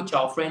encourage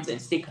our friends and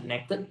stay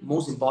connected.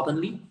 Most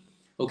importantly,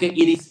 okay,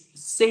 it is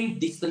safe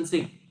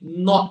distancing,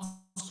 not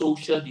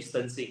social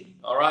distancing.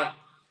 All right,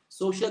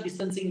 social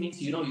distancing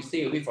means you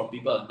stay away from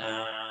people.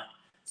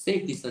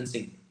 Safe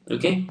distancing.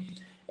 Okay,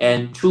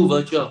 And through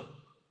virtual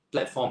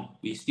platform,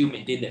 we still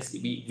maintain that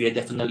we are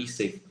definitely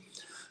safe.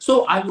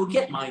 So I will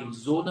get my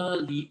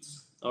zonal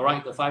leads, all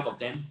right, the 5 of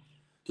them,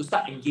 to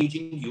start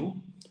engaging you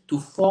to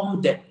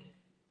form that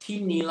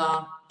Team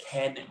Nila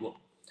Care Network.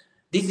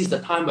 This is the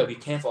time where we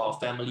care for our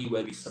family,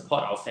 where we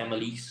support our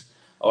families,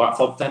 or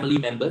for family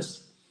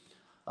members.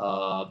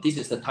 This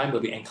is the time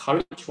where we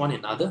encourage one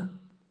another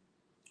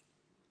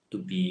to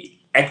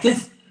be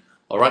active,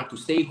 all right, to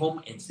stay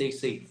home and stay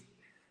safe.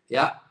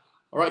 Yeah.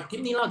 All right,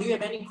 Team Nila, do you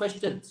have any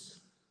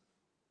questions?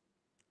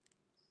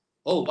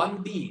 Oh,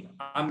 1B,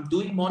 I'm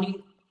doing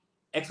morning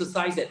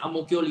exercise at Ang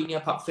Mo Kio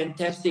Linear Park.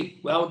 Fantastic.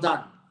 Well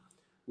done.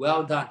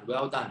 Well done.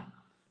 Well done.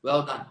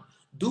 Well done.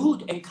 Do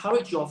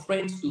encourage your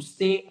friends to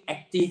stay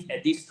active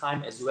at this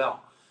time as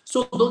well.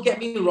 So don't get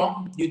me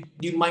wrong,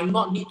 you might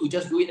not need to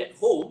just do it at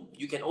home.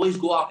 You can always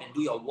go out and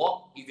do your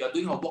walk. If you're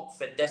doing a walk,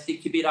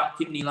 fantastic. Keep it up,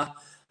 Team Nila.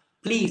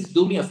 Please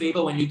do me a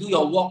favor. When you do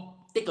your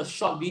walk, take a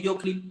short video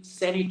clip,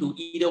 send it to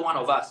either one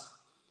of us.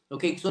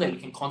 Okay, so that we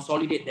can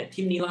consolidate that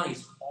Team Nila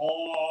is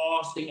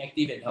all staying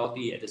active and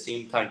healthy at the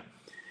same time.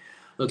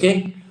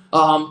 Okay,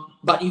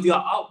 but if you're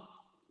out,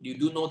 you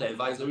do know the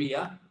advisory,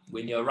 yeah?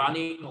 When you're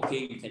running,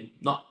 okay,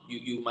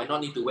 you might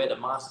not need to wear the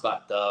mask,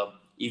 but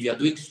if you're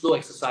doing slow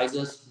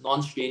exercises,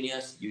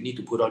 non-strenuous, you need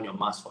to put on your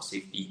mask for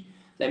safety.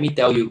 Let me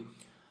tell you,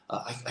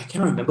 I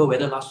can't remember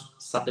whether last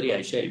Saturday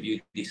I shared with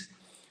you this.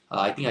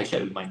 I think I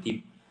shared with my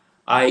team.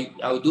 I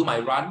will do my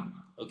run,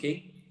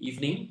 okay,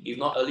 evening, if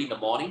not early in the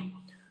morning.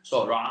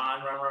 So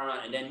run,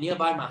 and then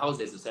nearby my house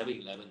there's a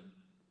 7-Eleven.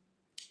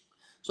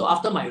 So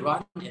after my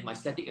run and my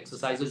static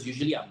exercises,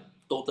 usually I'm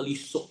totally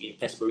soaked in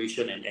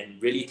perspiration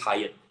and really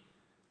tired.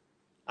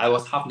 I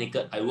was half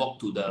naked. I walked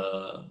to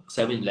the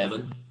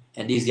 7-Eleven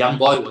and this young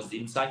boy was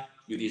inside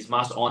with his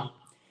mask on.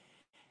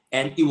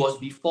 And it was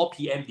before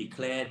PM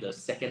declared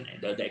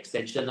the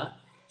extension.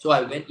 So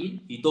I went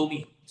in, he told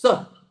me,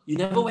 "Sir, you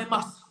never wear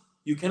mask.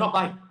 You cannot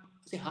buy." I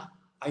said, "Huh?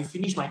 I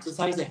finished my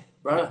exercise there.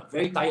 Brother,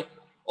 very tired."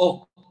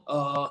 "Oh,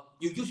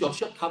 you use your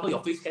shirt cover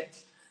your face cap."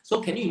 So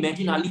can you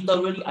imagine,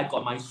 literally I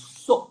got my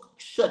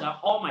soaked shirt,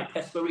 all my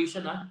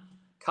perspiration,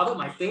 covered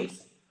my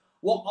face,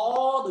 walked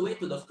all the way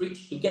to the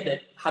fridge to get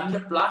that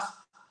 100 plus.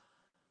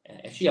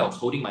 And actually, I was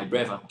holding my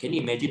breath. Can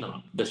you imagine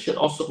the shirt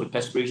all soaked with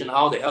perspiration?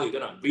 How the hell are you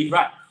going to breathe,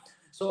 right?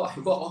 So I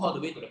walked all the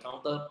way to the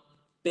counter,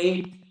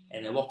 paid,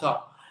 and I walked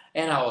out.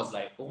 And I was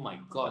like, oh my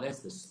God, that's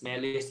the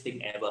smelliest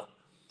thing ever.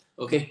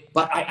 Okay,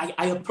 but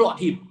I applaud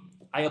him.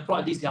 I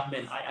applaud this young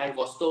man. I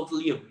was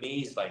totally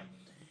amazed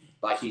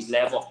by his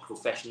level of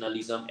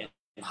professionalism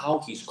and how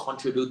he's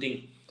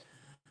contributing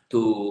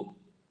to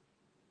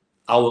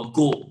our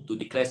goal to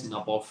declare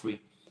Singapore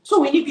free. So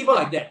we need people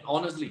like that,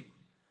 honestly.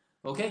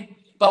 Okay?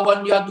 But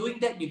when you are doing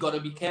that, you got to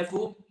be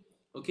careful,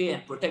 okay,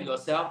 and protect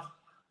yourself.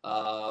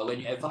 When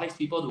you advise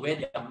people to wear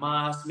their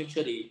masks, make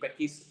sure they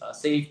practice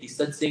safe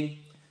distancing.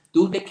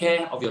 Do take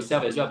care of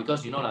yourself as well,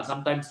 because you know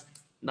sometimes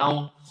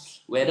now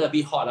weather a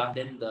bit hot,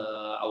 then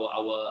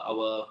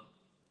our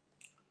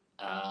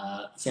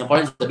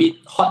Singaporeans a bit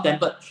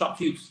hot-tempered, short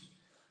fuse.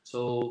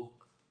 So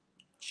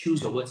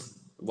choose your words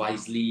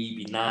wisely,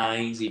 be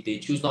nice. If they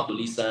choose not to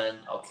listen,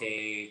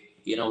 okay,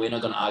 we're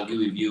not gonna argue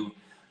with you.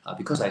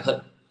 Because I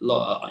heard a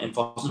lot of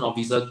enforcement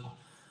officers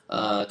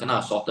kind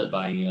of assaulted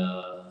by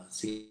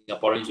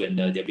Singaporeans when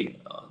they're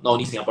being not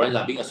only Singaporeans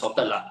are being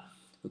assaulted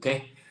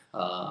okay.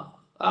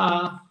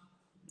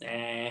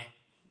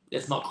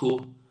 That's not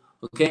cool.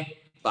 Okay,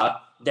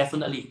 but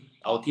definitely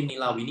our Team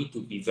Nila, we need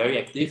to be very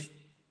active.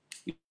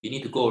 We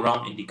need to go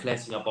around and declare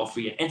Singapore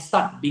free and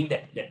start being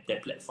that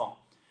platform.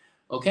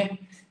 Okay,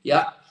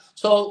 yeah.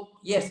 So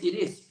yes, it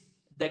is.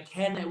 The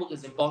care network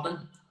is important.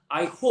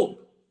 I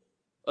hope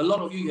a lot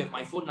of you have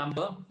my phone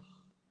number.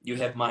 You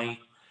have my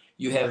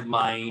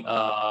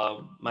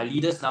my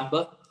leader's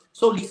number.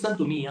 So listen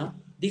to me.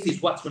 This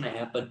is what's going to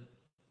happen.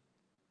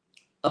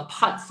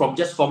 Apart from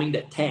just forming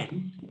that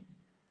 10,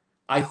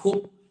 I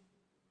hope.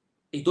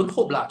 Don't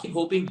hope lah. Keep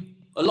hoping.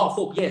 A lot of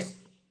hope. Yes,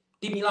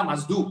 Team Nila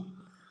must do.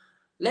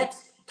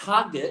 Let's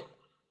target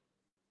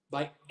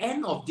by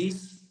end of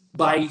this,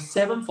 by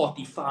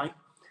 7:45.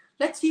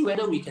 Let's see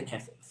whether we can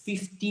have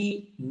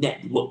 50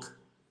 network.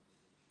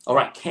 All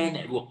right, care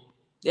network.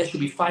 There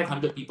should be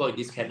 500 people in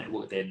this care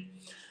network then.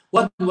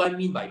 What do I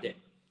mean by that?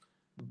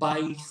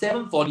 By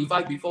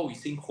 7:45, before we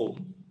sing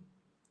home,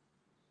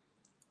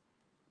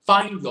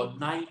 find your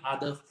 9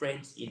 other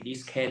friends in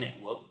this care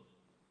network.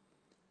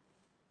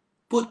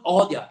 Put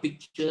all their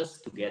pictures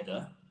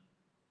together.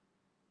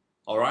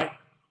 All right.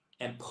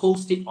 And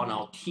post it on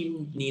our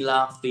Team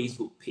Nila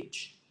Facebook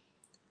page.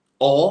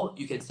 Or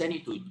you can send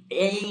it to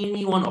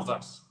any one of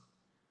us.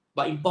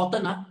 But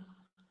important,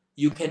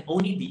 you can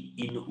only be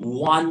in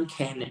one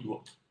care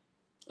network.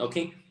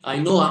 Okay? I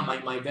know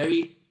my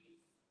very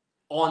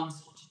aunt,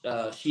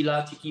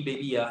 Sheila, Chicky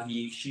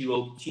baby,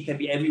 she can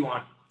be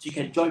everyone. She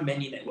can join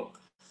many networks.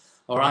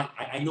 All right?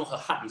 I know her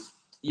heart is,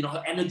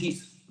 her energy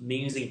is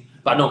amazing.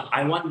 But no,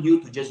 I want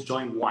you to just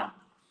join one.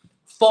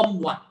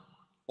 Form one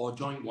or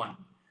join one.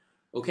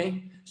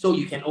 Okay, so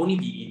you can only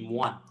be in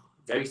one.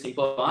 Very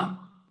simple,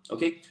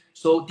 Okay,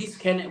 so this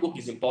care network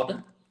is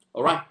important.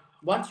 All right,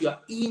 once you are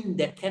in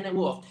that care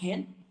network of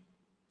 10,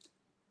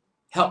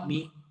 help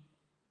me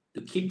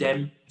to keep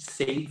them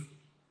safe,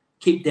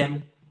 keep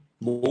them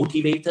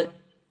motivated,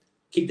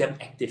 keep them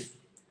active.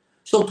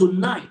 So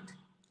tonight,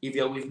 if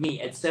you're with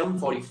me at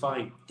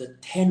 7:45, the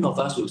 10 of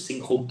us will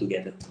sing home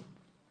together.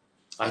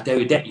 I tell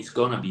you, that is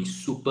gonna be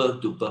super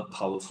duper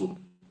powerful.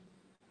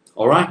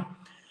 All right,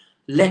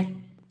 let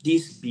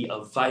this be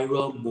a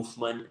viral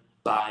movement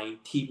by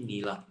Team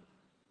Nila.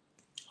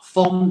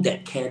 Form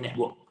that care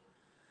network,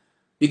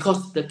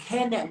 because the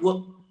care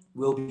network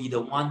will be the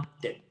one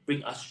that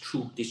bring us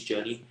through this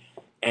journey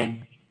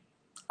and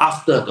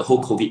after the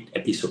whole COVID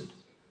episode.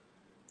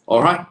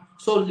 All right,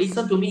 so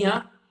listen to me,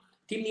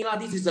 Team Nila,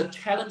 this is a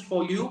challenge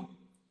for you.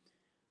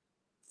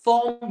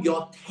 Form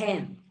your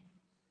 10.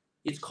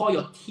 It's called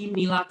your Team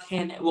Nila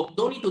Care Network.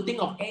 Don't need to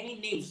think of any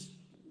names.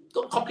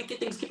 Don't complicate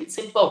things. Keep it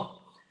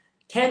simple.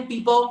 10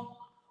 people.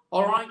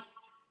 All right.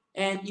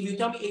 And if you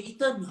tell me, hey,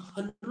 Ethan,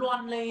 很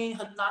乱嘞,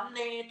 很难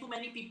嘞, too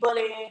many people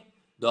嘞,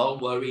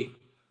 don't worry.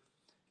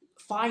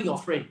 Find your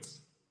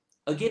friends.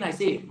 Again, I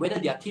say, whether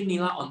they are Team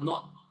Nila or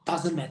not,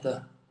 doesn't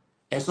matter.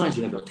 As long as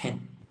you have your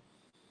 10.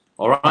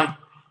 All right.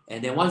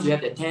 And then once you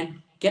have the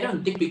 10, get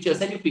them to take pictures,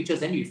 send you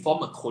pictures, then you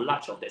form a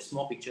collage of that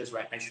small pictures,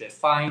 right? I should have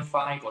 5,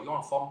 or you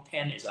want to form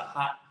 10 as a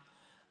heart,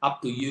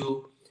 up to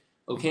you,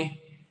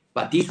 okay?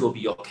 But this will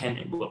be your care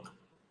network.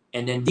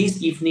 And then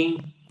this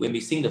evening, when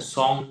we sing the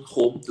song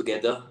home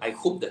together, I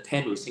hope the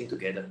 10 will sing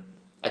together.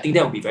 I think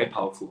that will be very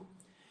powerful.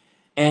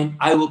 And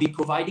I will be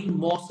providing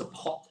more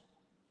support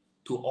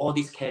to all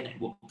these care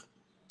network,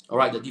 all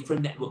right, the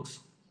different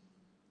networks.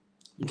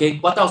 Okay,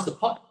 what else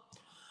support?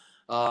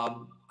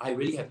 I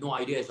really have no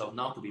idea as of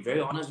now, to be very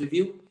honest with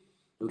you.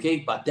 Okay,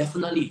 but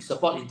definitely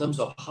support in terms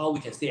of how we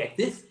can stay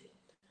active,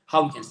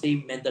 how we can stay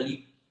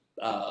mentally,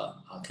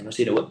 how can I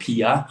say the word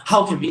PR?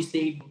 How can we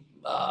stay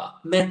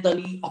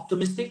mentally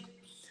optimistic?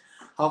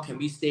 How can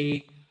we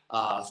stay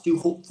still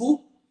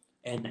hopeful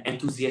and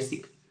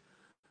enthusiastic?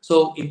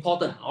 So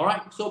important, all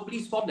right? So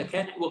please form the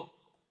care network.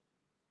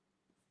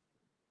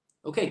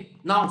 Okay,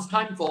 now it's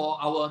time for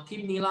our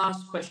Team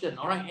Nila's question,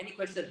 all right? Any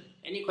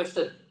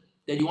question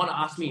that you want to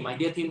ask me, my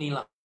dear Team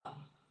Nila?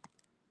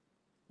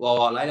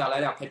 哇，来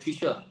了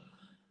Patricia,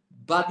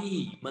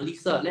 Buddy,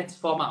 Melissa, let's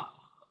form up.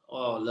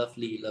 Oh,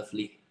 lovely.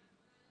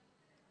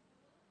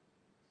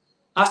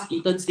 Ask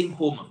Ethan sing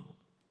home.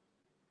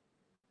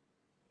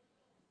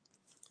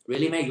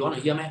 Really, man? You want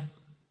to hear, man?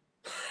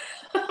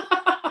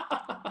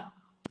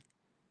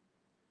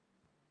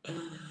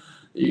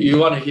 You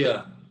want to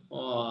hear?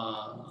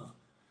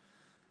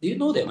 Do you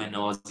know that when I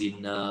was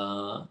in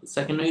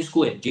secondary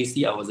school at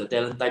JC, I was a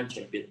talent time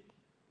champion?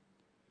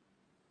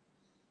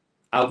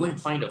 I'll go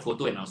and find the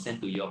photo and I'll send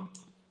to you.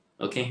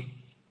 Okay?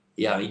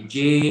 Yeah, in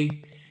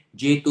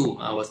J2,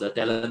 I was the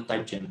talent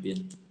time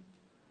champion.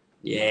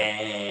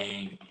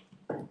 Yeah.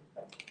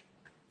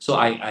 So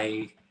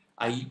I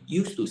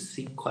used to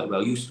sing quite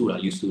well. Used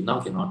to. Now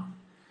cannot.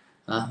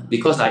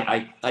 Because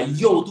I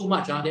yo too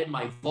much. Then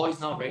my voice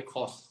now very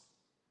coarse.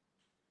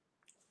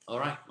 All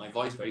right, my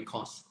voice very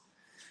coarse.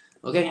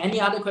 Okay, any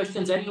other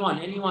questions? Anyone?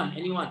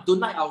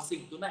 Tonight I'll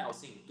sing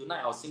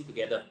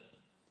together.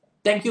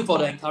 Thank you for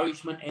the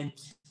encouragement,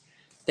 Ems.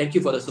 Thank you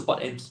for the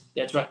support, Ems.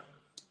 That's right.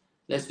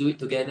 Let's do it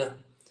together.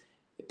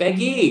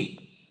 Peggy,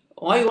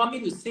 why you want me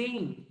to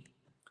sing?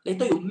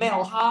 Later you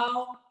melt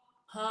how?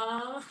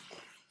 Huh?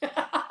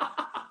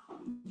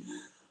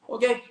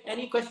 Okay,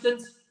 any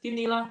questions, Team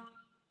Nila?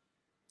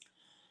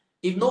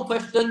 If no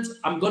questions,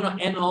 I'm gonna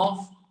end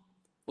off.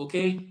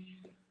 Okay.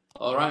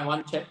 All right,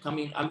 one chat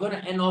coming. I'm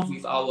gonna end off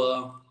with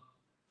our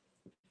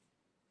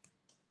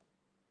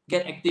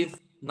Get Active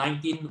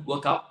 19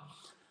 workout.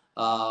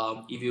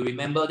 If you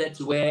remember,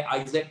 that's where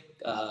Isaac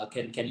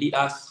can lead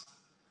us.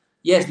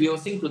 Yes, we will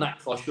sing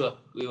tonight for sure.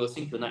 We will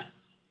sing tonight.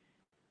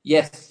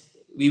 Yes,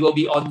 we will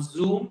be on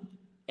Zoom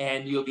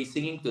and you'll be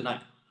singing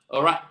tonight.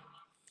 All right.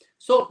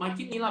 So, my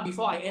Team Nila,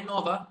 before I end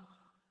off,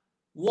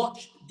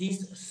 watch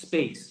this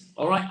space.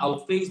 All right, our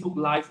Facebook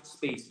Live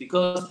space,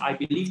 because I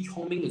believe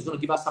Chong Ming is going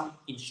to give us some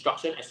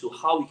instruction as to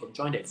how we can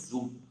join that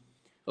Zoom.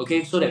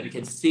 Okay, so that we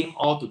can sing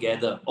all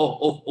together.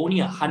 Oh,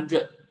 only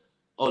 100.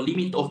 Or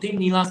limit of Team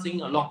Nila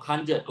sing along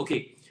 100.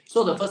 Okay,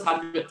 so the first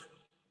 100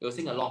 you'll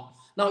sing along.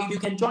 Now, if you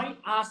can join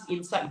us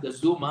inside the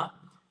Zoom,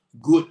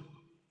 good.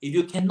 If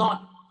you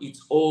cannot,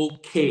 it's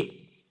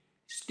okay.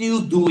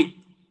 Still do it.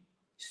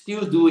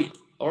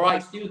 All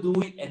right, still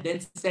do it and then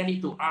send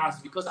it to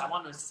us, because I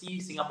want to see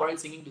Singaporeans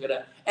singing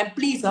together. And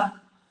please,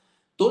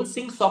 don't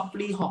sing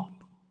softly,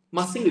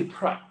 must sing with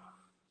pride.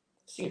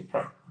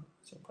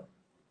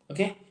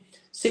 Okay.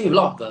 Sing with a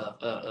lot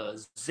of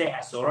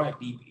zest, all right?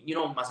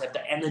 Must have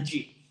the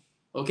energy,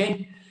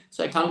 okay?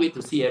 So I can't wait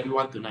to see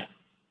everyone tonight.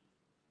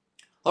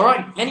 All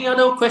right, any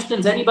other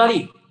questions,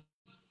 anybody?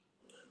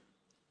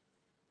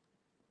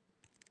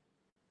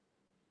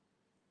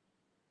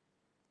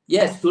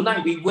 Yes,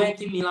 tonight we wear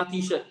Team Nila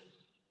t-shirt.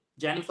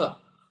 Jennifer.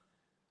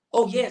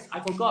 Oh yes, I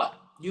forgot.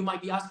 You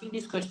might be asking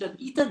this question.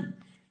 Ethan,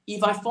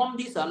 If I form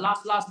this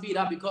last bit,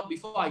 because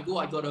before I go,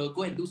 I gotta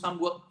go and do some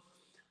work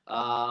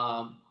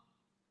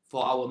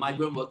for our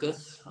migrant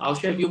workers. I'll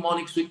share with you more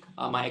next week,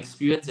 my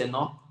experience and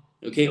all,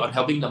 okay, on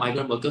helping the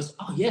migrant workers.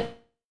 Oh yes,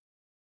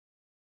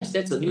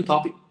 that's a new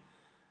topic.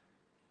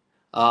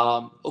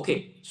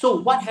 Okay,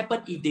 so what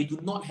happened if they do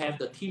not have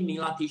the Team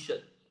Nila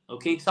t-shirt?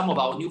 Okay, some of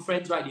our new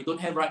friends, right, they don't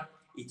have, right?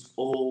 It's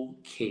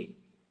okay.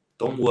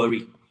 Don't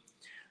worry.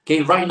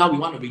 Okay, right now we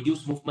want to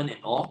reduce movement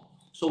and all,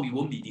 so we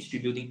won't be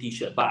distributing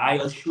t-shirt. But I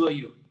assure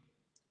you,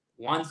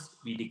 once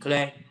we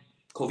declare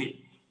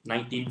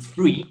COVID-19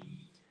 free,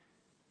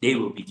 they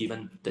will be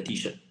given the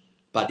t-shirt.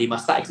 But they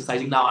must start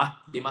exercising now.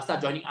 They must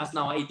start joining us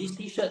now. Hey, this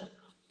t-shirt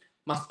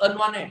must earn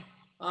one.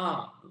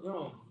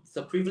 It's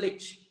a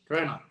privilege.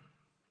 Correct or not?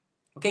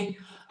 Okay,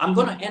 I'm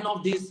going to end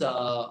off this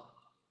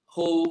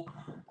whole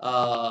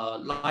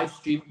live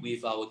stream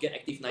with our Get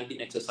Active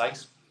 19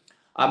 exercise.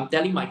 I'm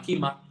telling my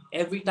team,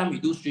 every time we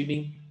do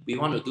streaming, we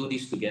want to do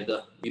this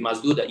together. We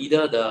must do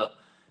either the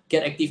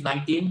Get Active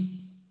 19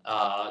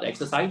 the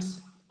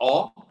exercise,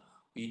 or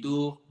we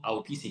do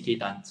our PCK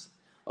dance.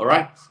 All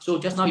right. So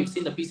just now you've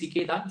seen the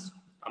PCK dance.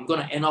 I'm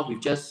going to end off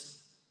with just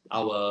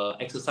our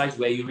exercise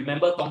where you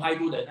remember Tong Hai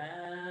do the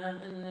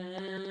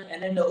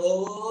and then the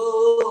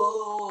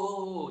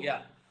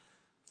yeah.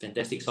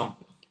 Fantastic song.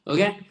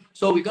 Okay,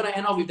 so we're gonna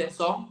end off with that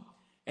song,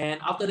 and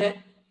after that,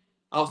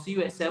 I'll see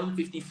you at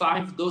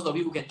 7:55. Those of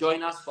you who can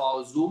join us for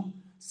our Zoom,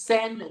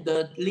 send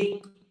the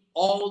link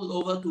all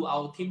over to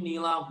our Team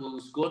Nila,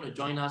 who's going to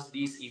join us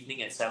this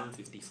evening at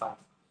 7:55.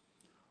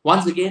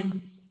 Once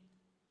again,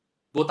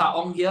 Ah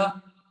Ong here.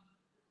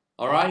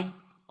 All right,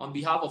 on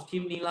behalf of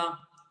Team Nila,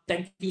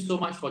 thank you so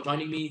much for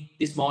joining me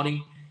this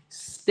morning.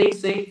 Stay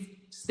safe,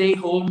 stay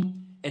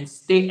home, and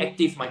stay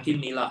active, my Team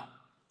Nila.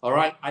 All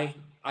right,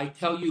 I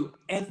tell you,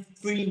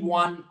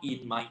 everyone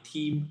in my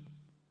team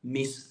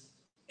miss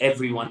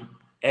everyone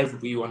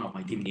of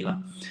my Team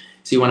Nila.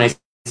 See, when I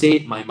say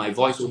it, my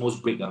voice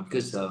almost breaks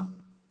because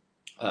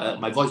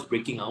my voice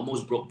breaking, I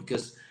almost broke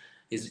because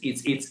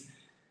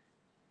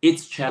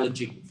it's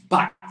challenging.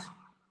 But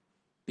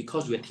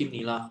because we're Team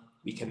Nila,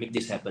 we can make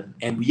this happen,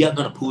 and we are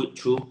gonna pull it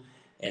through,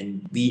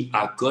 and we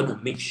are gonna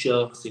make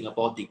sure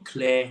Singapore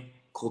declare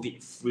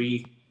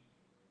COVID-free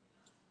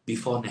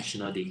before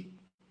National Day.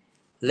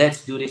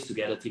 Let's do this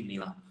together, Team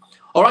Nila.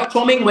 All right,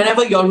 Choming,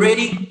 whenever you're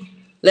ready,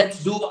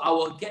 let's do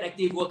our Get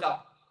Active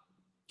workout.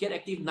 Get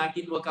Active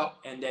 19 workout,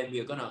 and then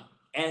we're gonna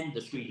end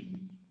the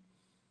stream.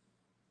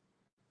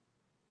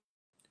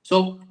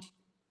 So,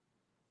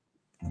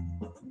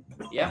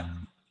 yeah,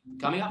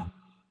 coming up.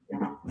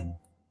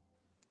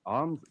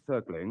 Arms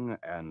circling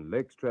and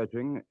leg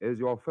stretching is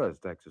your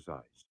first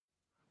exercise.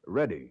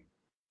 Ready,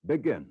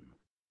 begin.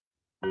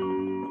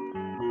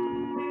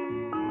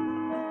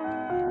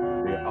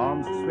 The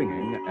arms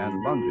swinging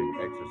and lunging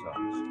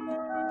exercise.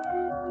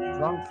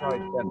 Trunk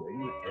side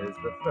bending is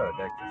the third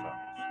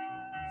exercise.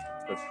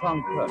 The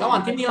trunk curl. Come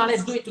on, Team Nila,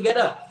 let's do it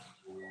together.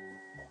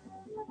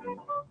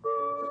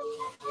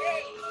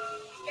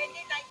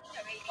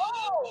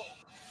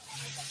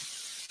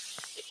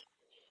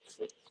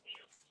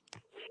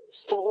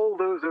 For all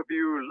those of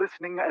you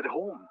listening at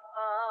home,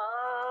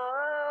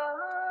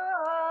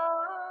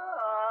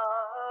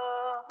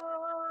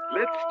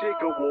 let's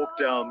take a walk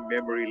down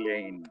memory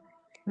lane.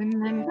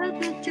 Remember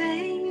the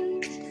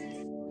days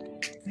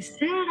we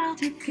set out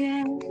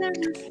together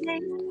and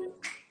play.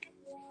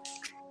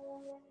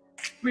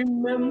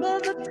 Remember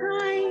the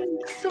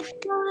times of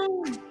fun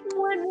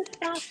when we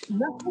thought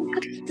nothing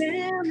could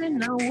stand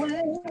in our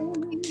way.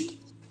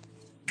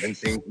 When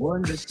things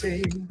weren't the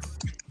same,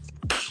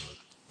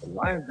 the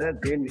life that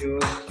we knew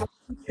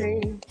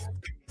changed.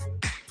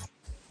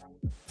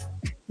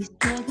 We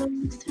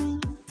struggled through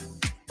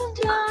the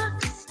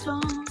darkest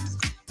storms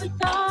we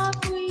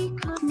thought we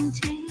couldn't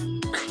take.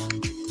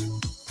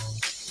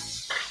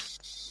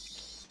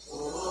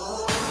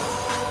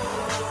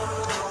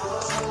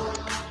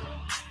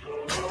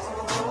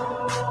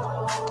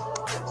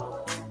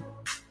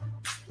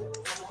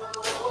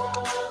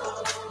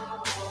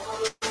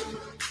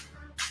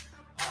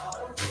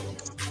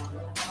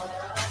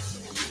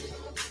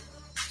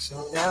 So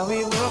now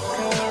we look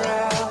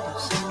around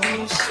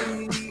and we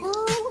see,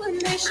 Ooh, a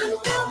nation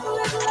filled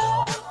with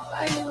love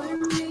by you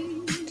and me.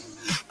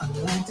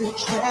 Atlantic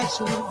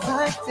traction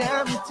right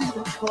down to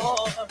the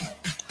core.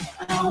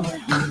 Our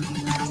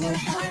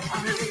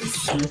heart is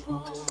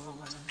simple.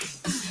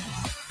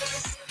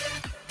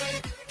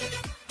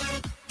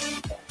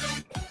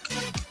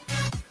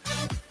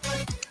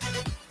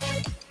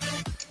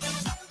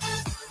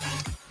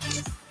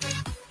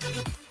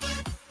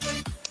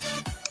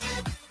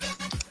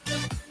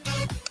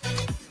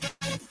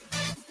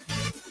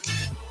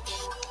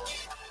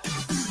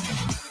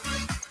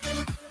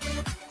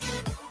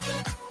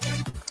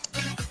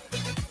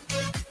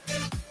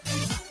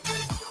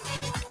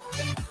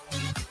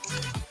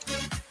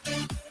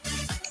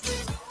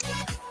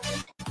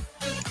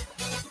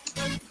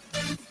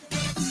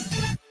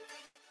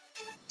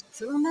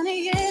 So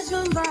many years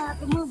went by,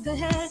 we moved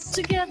ahead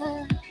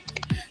together.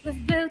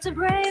 We've built a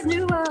brave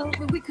new world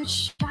where we could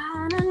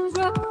shine and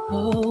grow.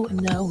 Oh, and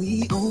now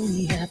we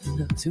only have to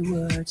look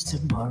towards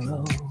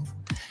tomorrow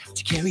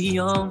to carry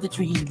on the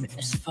dream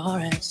as far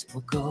as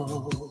we'll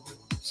go.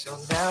 So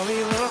now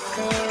we look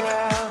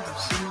around and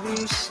see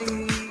we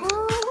see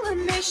Ooh, a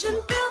nation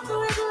built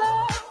with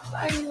love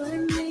by you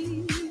and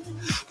me.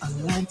 A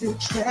land of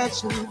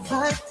treasure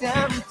right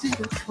down to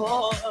the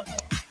core.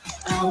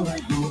 Our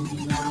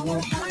home, our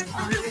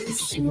heart is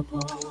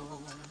Singapore.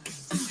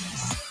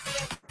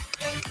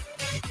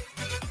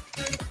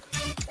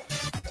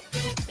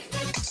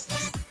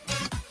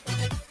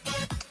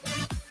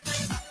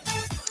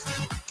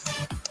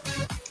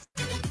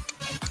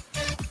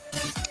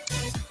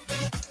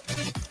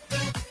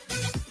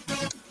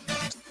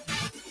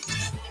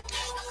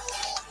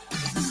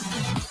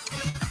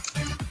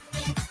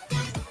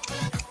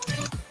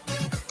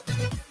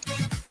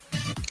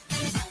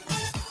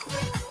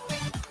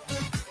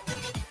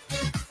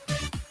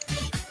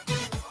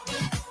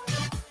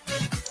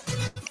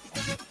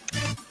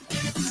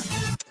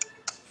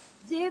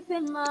 Deep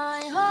in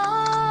my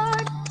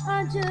heart,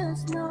 I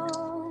just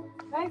know,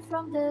 right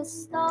from the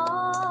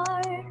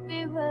start,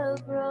 we will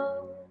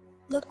grow.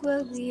 Look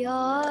where we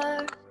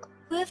are,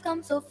 we've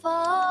come so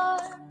far.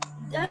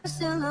 There's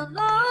still a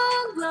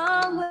long,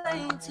 long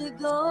way to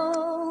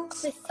go.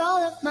 With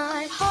all of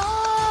my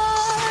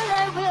heart,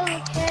 I will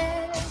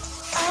care.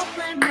 I'll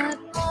play my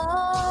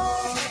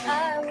part,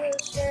 I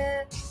will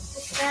share.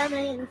 With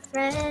family and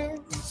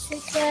friends,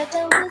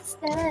 together we'll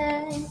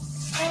stand.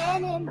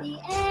 And in the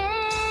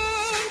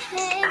end,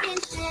 hand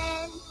in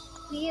hand,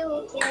 we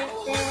will get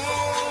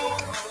there.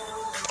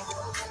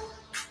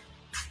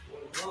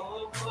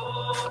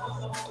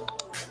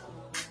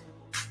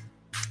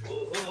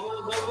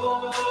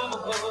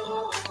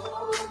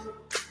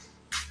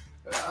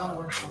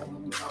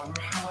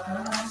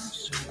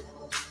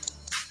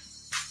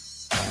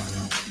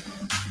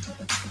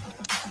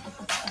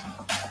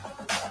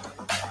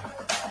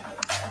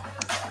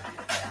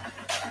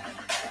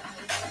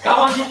 Come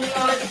on,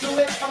 Nila, let's do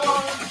it. Come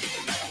on.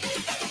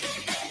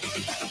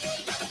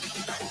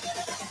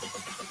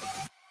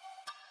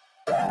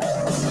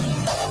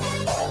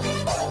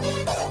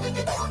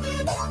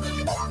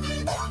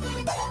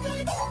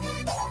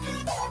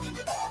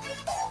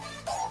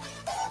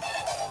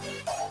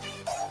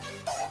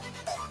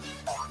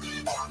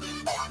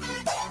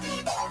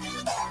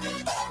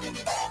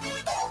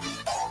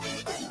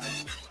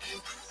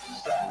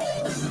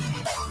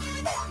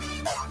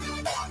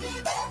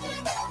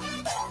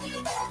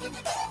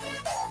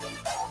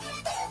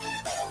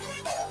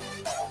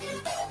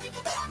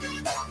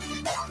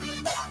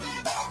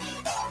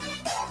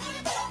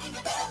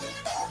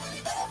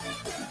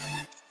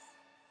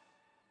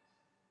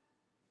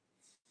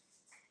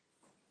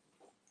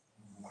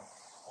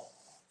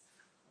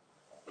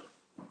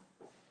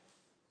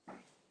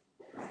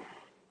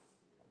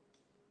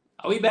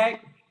 Are we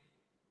back?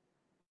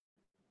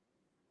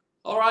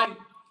 All right.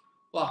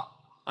 Wow,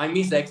 I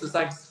miss the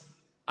exercise.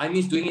 I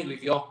miss doing it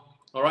with y'all.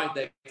 All right,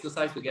 the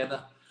exercise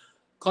together.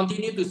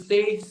 Continue to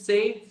stay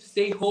safe,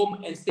 stay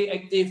home, and stay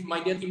active, my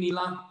dear Team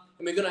Nila.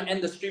 And we're going to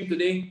end the stream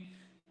today.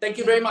 Thank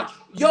you very much.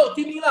 Yo,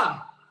 Team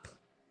Nila,